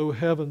appalled, O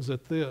heavens,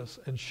 at this,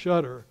 and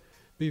shudder.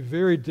 Be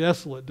very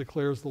desolate,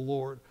 declares the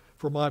Lord.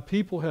 For my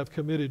people have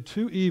committed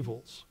two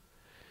evils.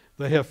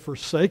 They have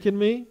forsaken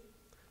me,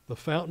 the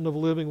fountain of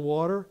living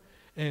water,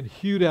 and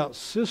hewed out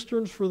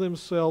cisterns for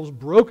themselves,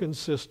 broken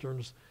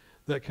cisterns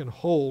that can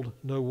hold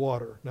no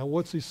water. Now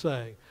what's he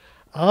saying?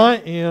 I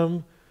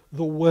am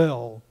the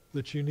well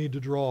that you need to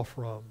draw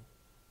from.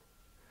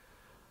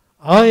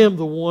 I am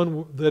the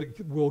one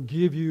that will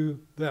give you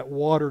that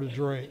water to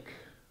drink.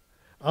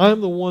 I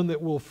am the one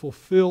that will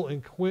fulfill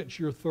and quench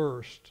your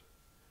thirst,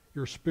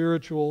 your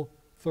spiritual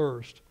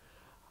thirst.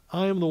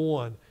 I am the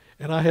one.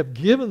 And I have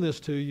given this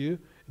to you.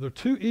 The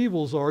two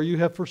evils are you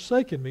have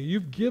forsaken me.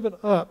 You've given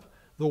up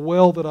the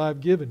well that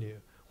I've given you.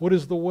 What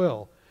is the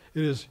well?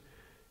 It is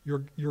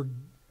your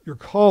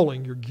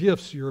calling, your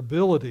gifts, your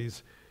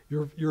abilities,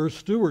 your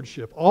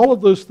stewardship. All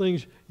of those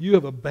things you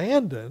have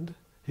abandoned,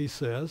 he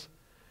says.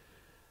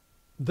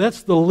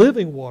 That's the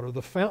living water,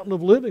 the fountain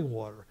of living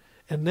water.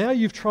 And now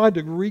you've tried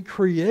to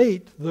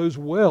recreate those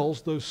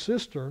wells, those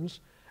cisterns,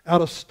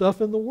 out of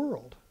stuff in the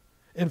world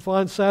and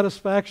find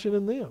satisfaction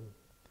in them.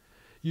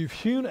 You've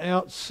hewn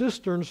out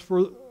cisterns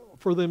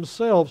for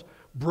themselves,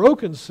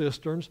 broken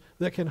cisterns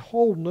that can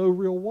hold no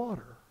real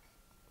water.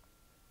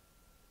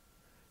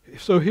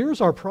 So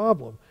here's our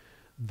problem.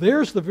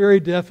 There's the very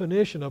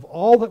definition of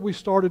all that we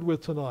started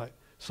with tonight.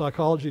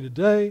 Psychology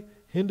today,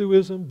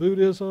 Hinduism,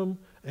 Buddhism,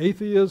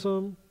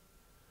 atheism,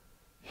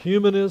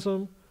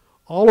 humanism,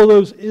 all of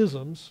those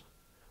isms,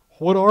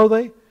 what are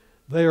they?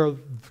 They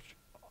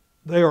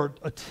are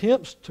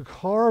attempts to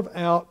carve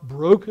out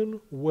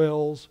broken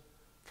wells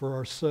for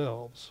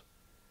ourselves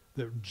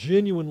that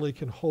genuinely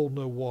can hold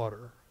no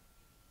water.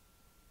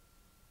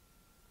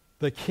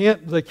 They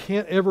can't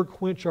ever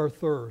quench our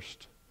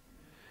thirst.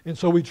 And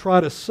so we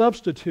try to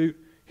substitute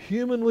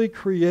humanly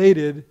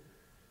created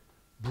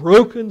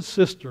broken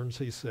cisterns,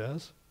 he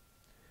says,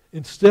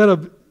 instead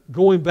of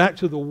going back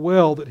to the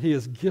well that he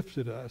has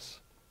gifted us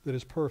that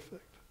is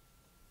perfect.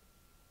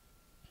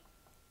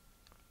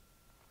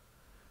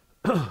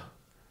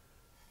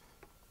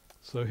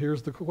 So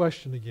here's the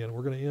question again.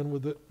 We're going to end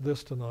with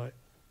this tonight.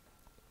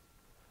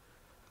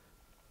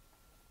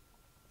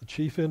 The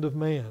chief end of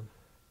man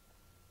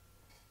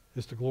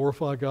is to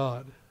glorify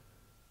God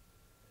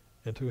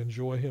and to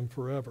enjoy him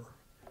forever.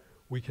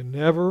 We can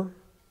never,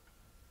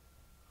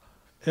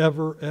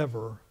 ever,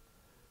 ever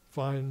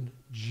find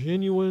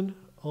genuine,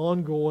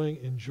 ongoing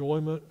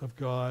enjoyment of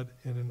God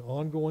in an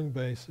ongoing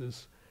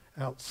basis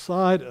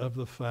outside of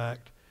the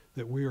fact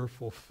that we are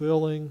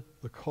fulfilling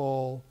the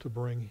call to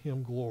bring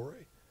him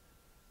glory.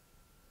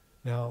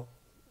 Now,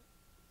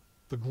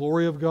 the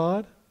glory of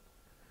God,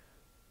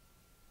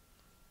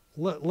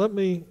 let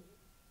me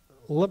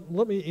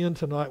end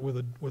tonight with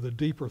a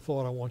deeper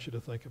thought I want you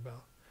to think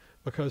about.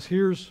 Because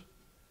here's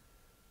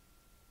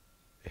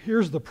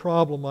the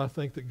problem I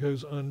think that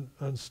goes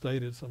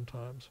unstated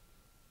sometimes.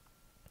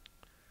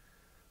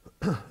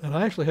 And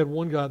I actually had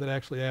one guy that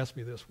actually asked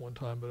me this one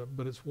time,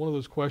 but it's one of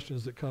those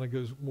questions that kind of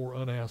goes more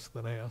unasked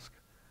than asked.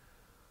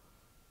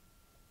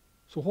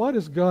 So why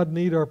does God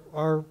need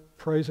our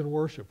praise and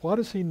worship? Why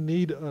does he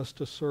need us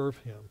to serve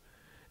him?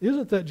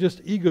 Isn't that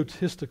just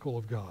egotistical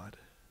of God?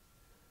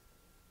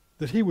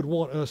 That he would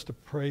want us to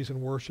praise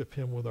and worship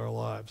him with our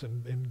lives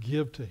and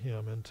give to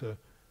him and to...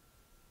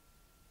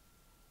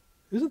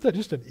 Isn't that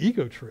just an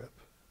ego trip?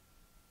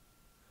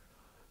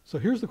 So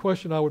here's the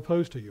question I would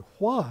pose to you.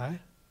 Why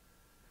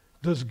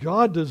does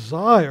God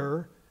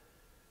desire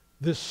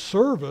this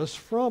service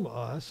from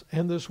us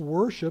and this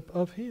worship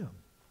of him?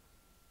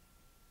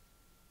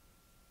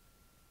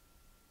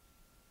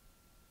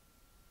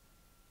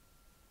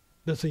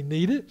 Does he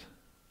need it?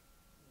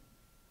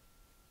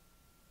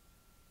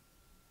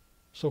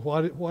 So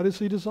why does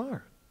he desire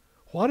it?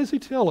 Why does he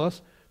tell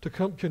us to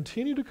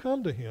continue to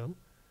come to him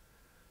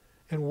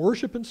and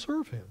worship and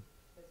serve him?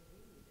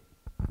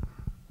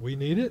 We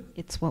need it.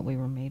 It's what we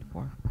were made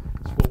for.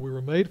 It's what we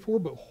were made for,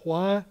 but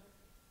why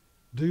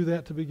do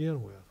that to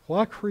begin with?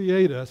 Why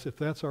create us if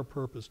that's our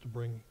purpose, to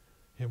bring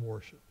him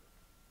worship,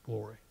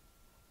 glory?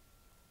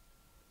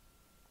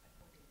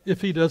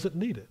 If he doesn't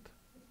need it.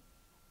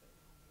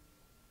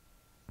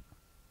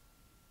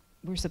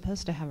 We're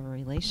supposed to have a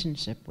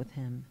relationship with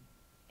him,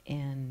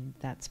 and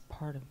that's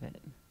part of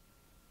it,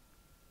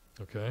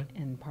 Okay?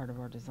 and part of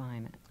our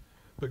design.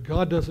 But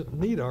God doesn't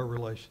need our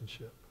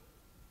relationship.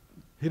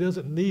 He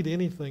doesn't need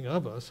anything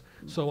of us.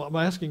 So I'm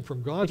asking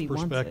from God's But he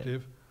wants it.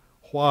 perspective,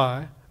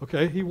 why?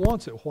 Okay, he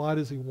wants it. Why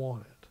does he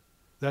want it?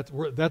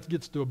 That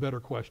gets to a better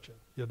question.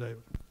 Yeah,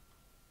 David.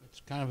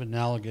 It's kind of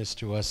analogous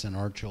to us and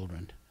our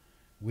children.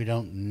 We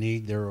don't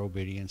need their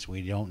obedience.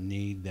 We don't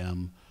need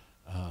them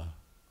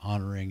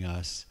honoring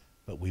us,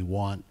 but we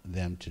want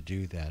them to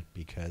do that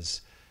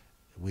because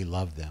we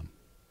love them.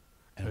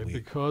 And Okay,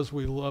 because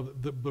we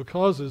love the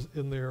becauses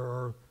in there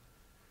are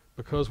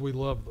because we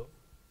love them.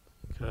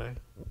 Okay.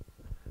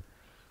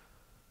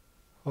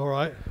 All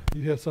right.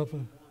 You had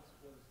something?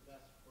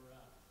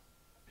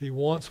 He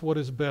wants what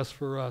is best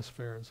for us,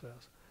 Farron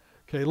says.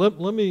 Okay,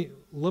 let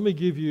me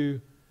give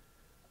you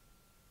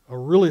a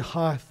really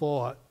high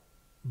thought,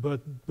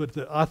 but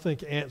that I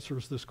think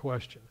answers this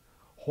question.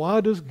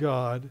 Why does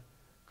God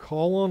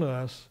call on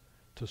us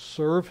to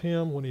serve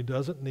him when he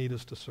doesn't need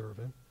us to serve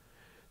him,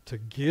 to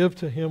give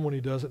to him when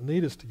he doesn't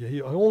need us to give?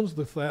 He owns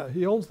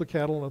the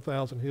cattle on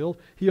 1,000 hills.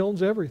 He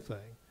owns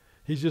everything.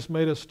 He's just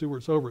made us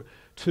stewards over it.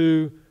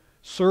 To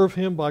serve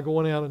him by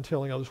going out and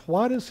telling others.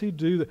 Why does he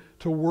do that?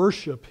 To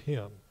worship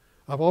him.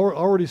 I've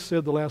already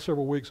said the last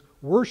several weeks,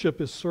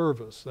 worship is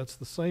service. That's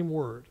the same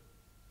word.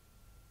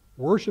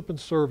 Worship and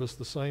service,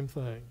 the same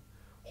thing.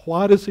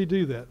 Why does he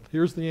do that?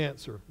 Here's the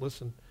answer.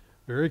 Listen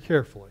very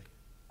carefully.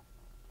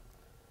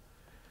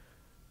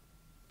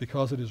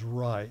 Because it is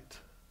right.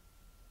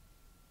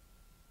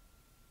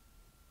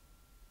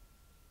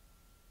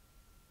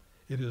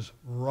 It is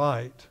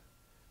right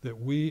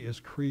that we as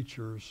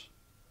creatures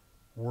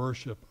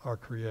worship our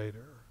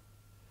Creator.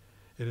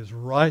 It is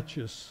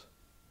righteousness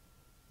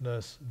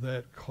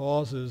that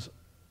causes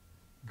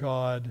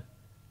God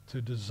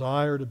to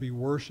desire to be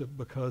worshipped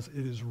because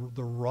it is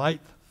the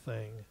right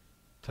thing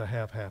to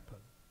have happen.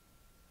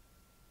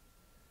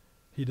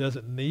 He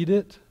doesn't need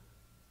it,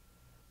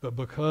 but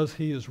because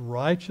he is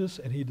righteous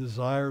and he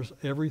desires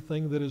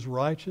everything that is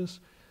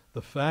righteous,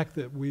 the fact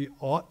that we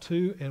ought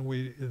to and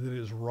that it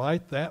is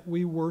right that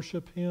we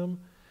worship him,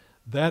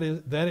 that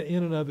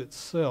in and of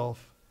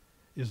itself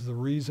is the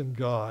reason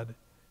God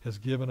has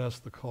given us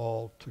the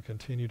call to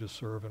continue to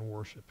serve and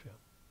worship him.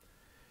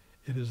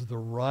 It is the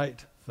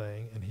right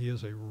thing, and he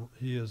is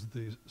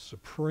the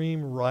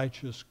supreme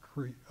righteous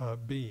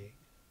being.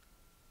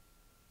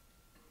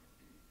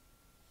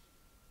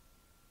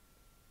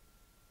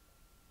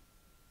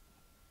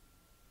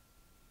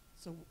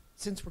 So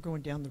since we're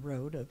going down the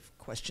road of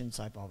questions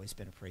I've always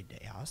been afraid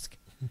to ask,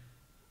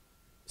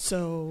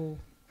 so,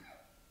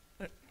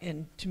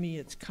 and to me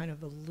it's kind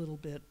of a little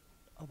bit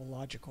of a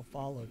logical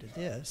follow to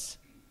this.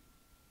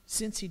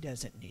 Since he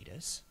doesn't need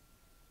us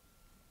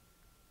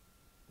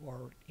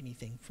or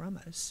anything from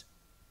us,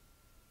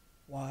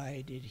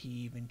 why did he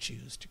even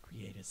choose to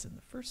create us in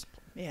the first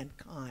place?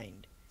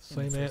 Mankind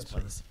in the first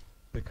place.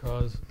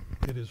 Because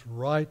it is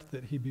right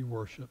that he be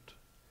worshipped,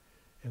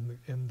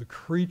 and the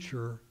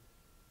creature,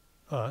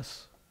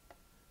 us,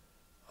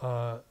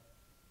 are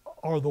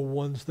the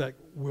ones that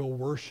will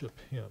worship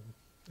him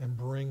and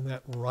bring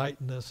that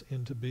rightness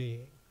into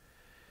being.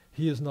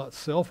 He is not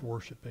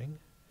self-worshiping.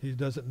 He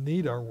doesn't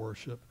need our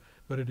worship,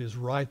 but it is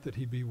right that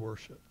he be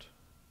worshipped.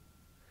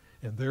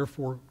 And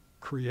therefore,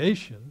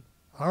 creation,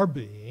 our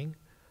being,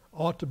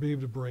 ought to be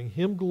able to bring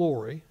him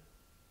glory.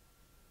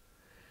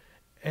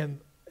 And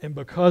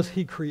because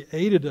he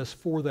created us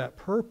for that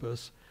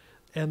purpose,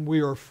 and we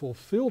are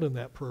fulfilled in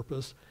that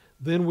purpose,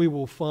 then we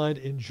will find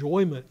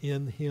enjoyment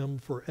in him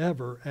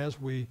forever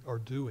as we are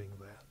doing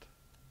that.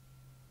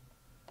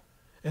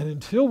 And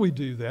until we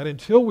do that,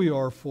 until we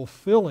are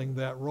fulfilling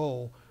that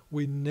role,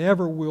 we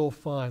never will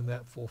find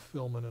that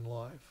fulfillment in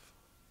life,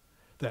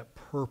 that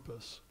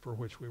purpose for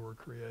which we were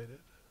created.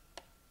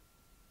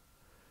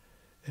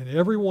 And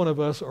every one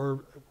of us are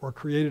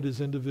created as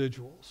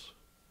individuals.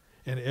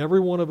 And every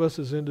one of us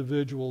as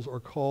individuals are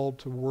called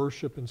to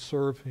worship and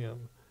serve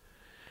him.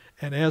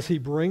 And as he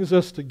brings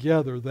us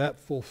together, that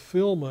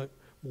fulfillment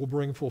will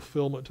bring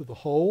fulfillment to the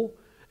whole,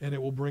 and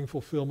it will bring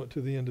fulfillment to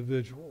the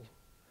individual.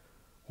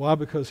 Why?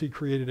 Because he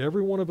created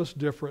every one of us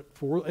different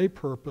for a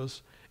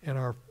purpose, and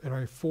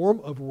our form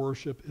of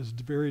worship is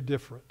very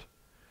different.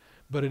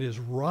 But it is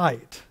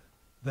right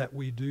that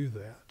we do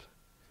that.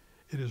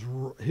 It is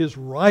his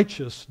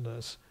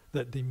righteousness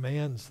that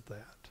demands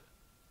that.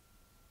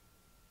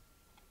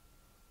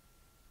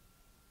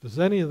 Does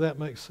any of that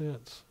make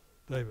sense,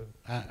 David?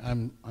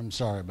 I'm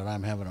sorry, but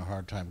I'm having a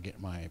hard time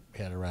getting my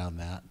head around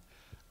that,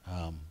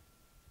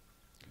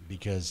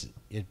 because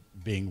it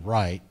being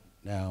right.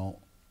 Now,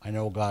 I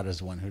know God is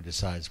the one who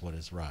decides what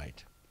is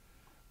right,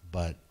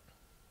 but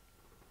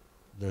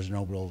there's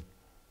no real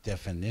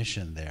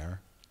definition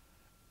there,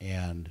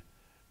 and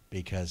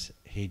because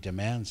he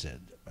demands it,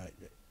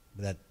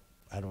 that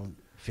I don't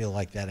feel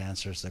like that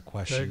answers the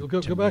question.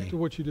 Okay, go back to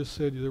what you just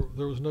said.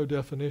 There was no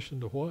definition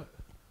to what?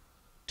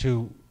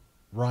 To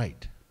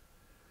right.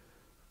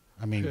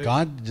 I mean, Okay.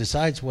 God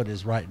decides what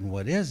is right and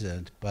what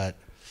isn't, but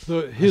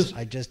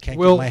I just can't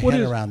well, get my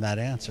head around that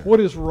answer. What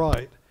is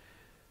right?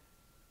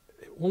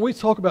 When we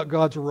talk about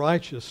God's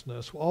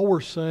righteousness, all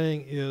we're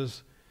saying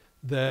is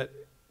that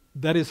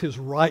is his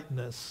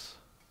rightness.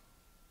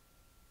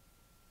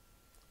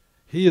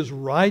 He is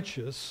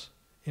righteous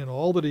in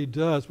all that he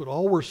does, but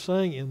all we're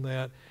saying in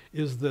that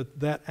is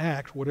that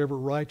act, whatever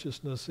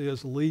righteousness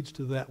is, leads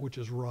to that which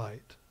is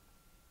right.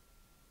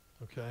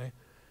 Okay?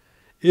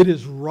 It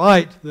is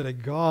right that a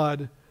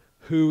God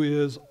who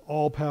is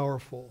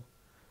all-powerful,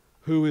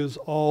 who is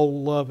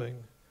all-loving,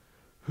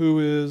 who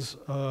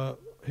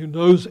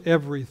knows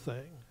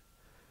everything,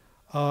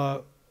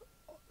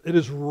 it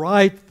is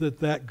right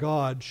that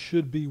God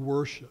should be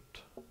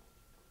worshipped.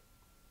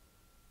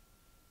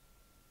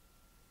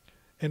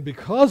 And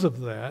because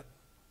of that,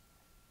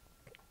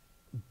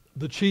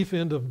 the chief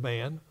end of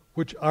man,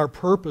 which our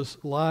purpose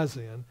lies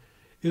in,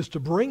 is to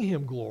bring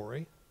him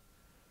glory,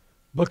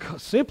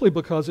 simply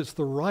because it's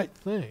the right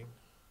thing.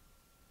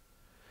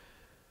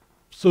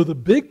 So the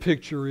big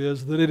picture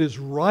is that it is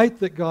right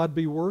that God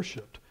be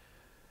worshipped.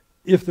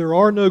 If there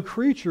are no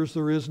creatures,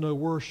 there is no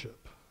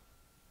worship.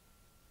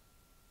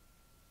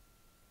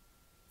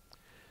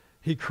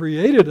 He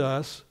created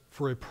us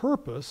for a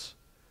purpose,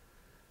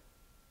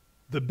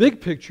 the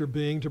big picture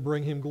being to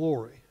bring him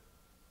glory.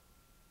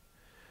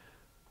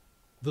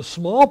 The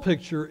small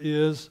picture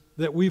is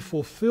that we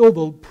fulfill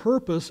the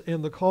purpose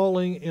and the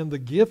calling and the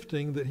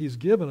gifting that he's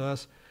given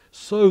us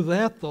so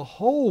that the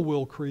whole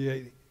will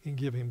create and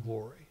give him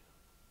glory.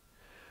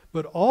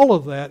 But all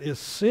of that is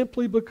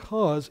simply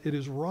because it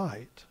is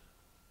right.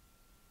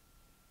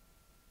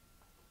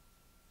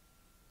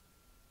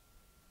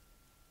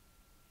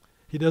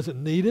 He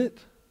doesn't need it.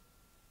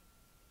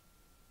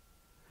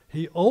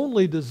 He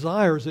only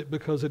desires it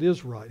because it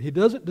is right. He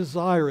doesn't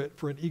desire it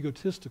for an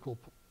egotistical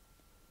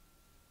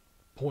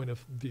point of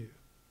view.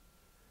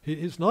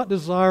 He's not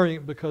desiring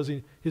it because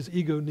his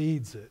ego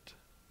needs it.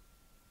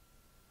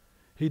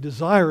 He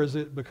desires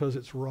it because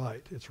it's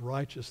right. It's a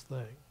righteous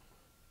thing.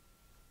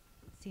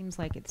 Seems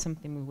like it's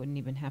something we wouldn't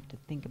even have to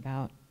think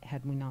about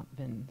had we not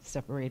been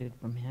separated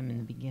from him in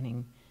the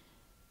beginning.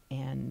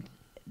 And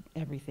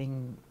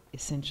everything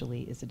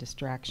essentially is a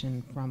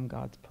distraction from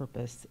God's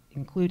purpose,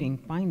 including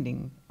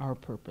finding our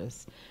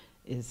purpose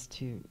is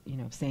to,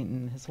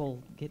 Satan, his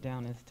whole get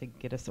down is to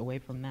get us away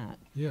from that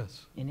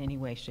Yes. in any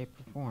way, shape,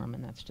 or form,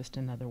 and that's just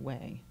another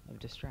way of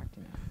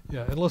distracting us.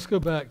 Yeah, and let's go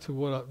back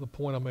to the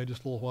point I made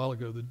just a little while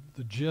ago,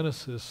 the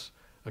Genesis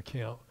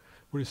account,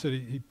 where he said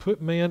he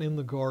put man in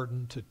the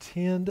garden to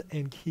tend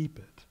and keep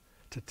it.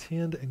 To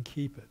tend and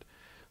keep it.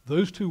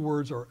 Those two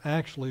words are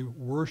actually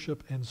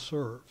worship and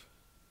serve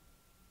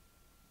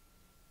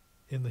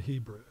in the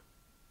Hebrew.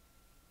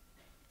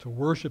 To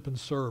worship and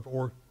serve,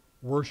 or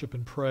worship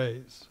and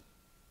praise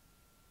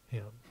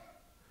him.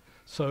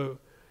 So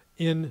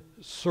in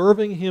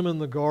serving him in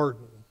the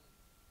garden,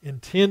 in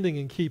tending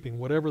and keeping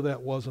whatever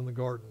that was in the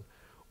garden,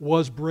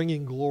 was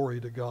bringing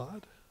glory to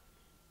God.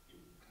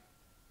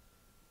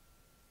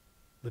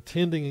 The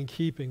tending and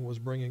keeping was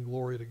bringing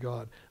glory to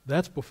God.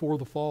 That's before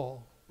the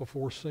fall,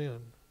 before sin.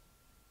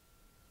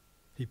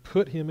 He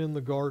put him in the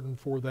garden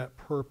for that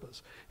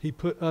purpose. He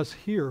put us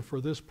here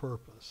for this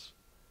purpose,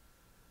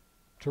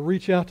 to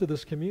reach out to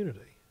this community.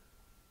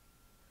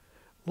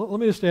 Let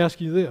me just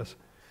ask you this.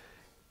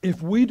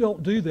 If we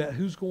don't do that,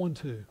 who's going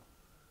to?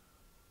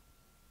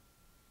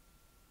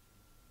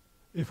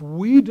 If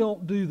we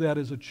don't do that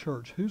as a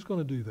church, who's going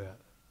to do that?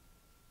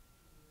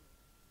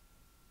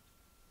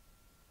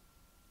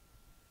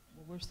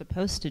 Well, we're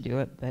supposed to do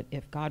it, but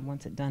if God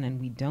wants it done and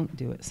we don't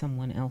do it,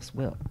 someone else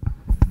will.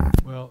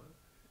 Well,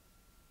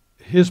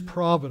 his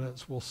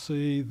providence will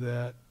see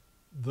that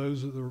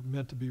those that are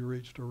meant to be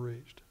reached are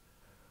reached.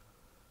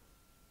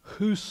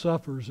 Who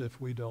suffers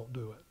if we don't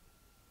do it?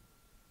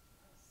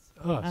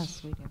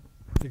 Us. We do.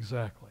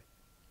 Exactly.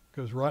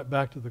 Goes right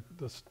back to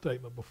the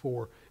statement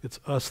before. It's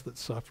us that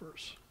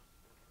suffers.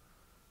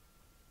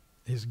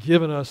 He's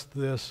given us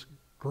this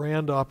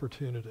grand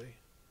opportunity,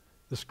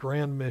 this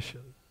grand mission.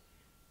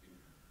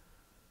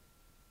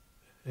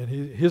 And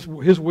his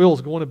will is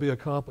going to be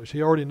accomplished.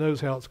 He already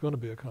knows how it's going to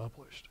be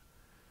accomplished.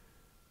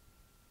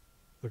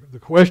 The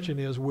question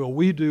is, will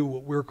we do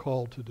what we're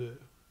called to do?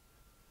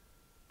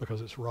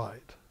 Because it's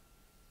right.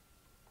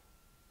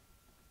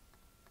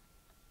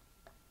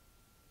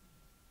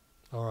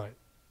 All right.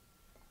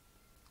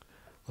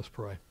 Let's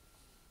pray.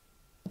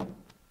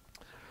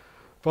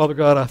 Father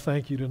God, I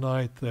thank you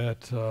tonight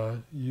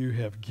that you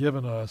have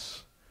given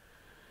us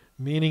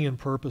meaning and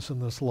purpose in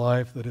this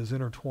life that is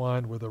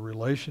intertwined with a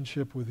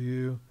relationship with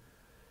you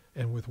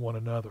and with one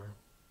another.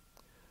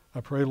 I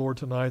pray, Lord,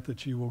 tonight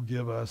that you will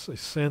give us a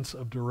sense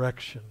of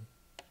direction,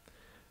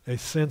 a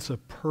sense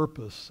of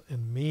purpose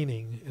and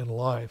meaning in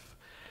life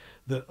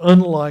that,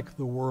 unlike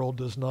the world,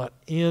 does not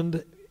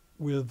end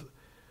with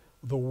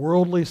the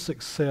worldly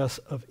success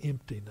of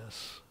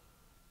emptiness,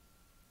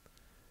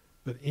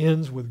 but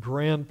ends with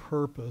grand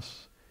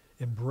purpose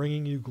in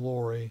bringing you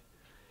glory.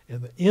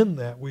 And in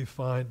that we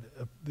find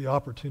the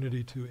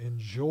opportunity to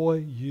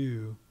enjoy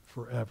you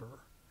forever.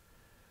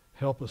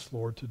 Help us,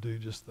 Lord, to do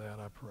just that,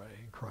 I pray.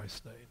 In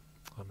Christ's name,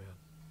 amen.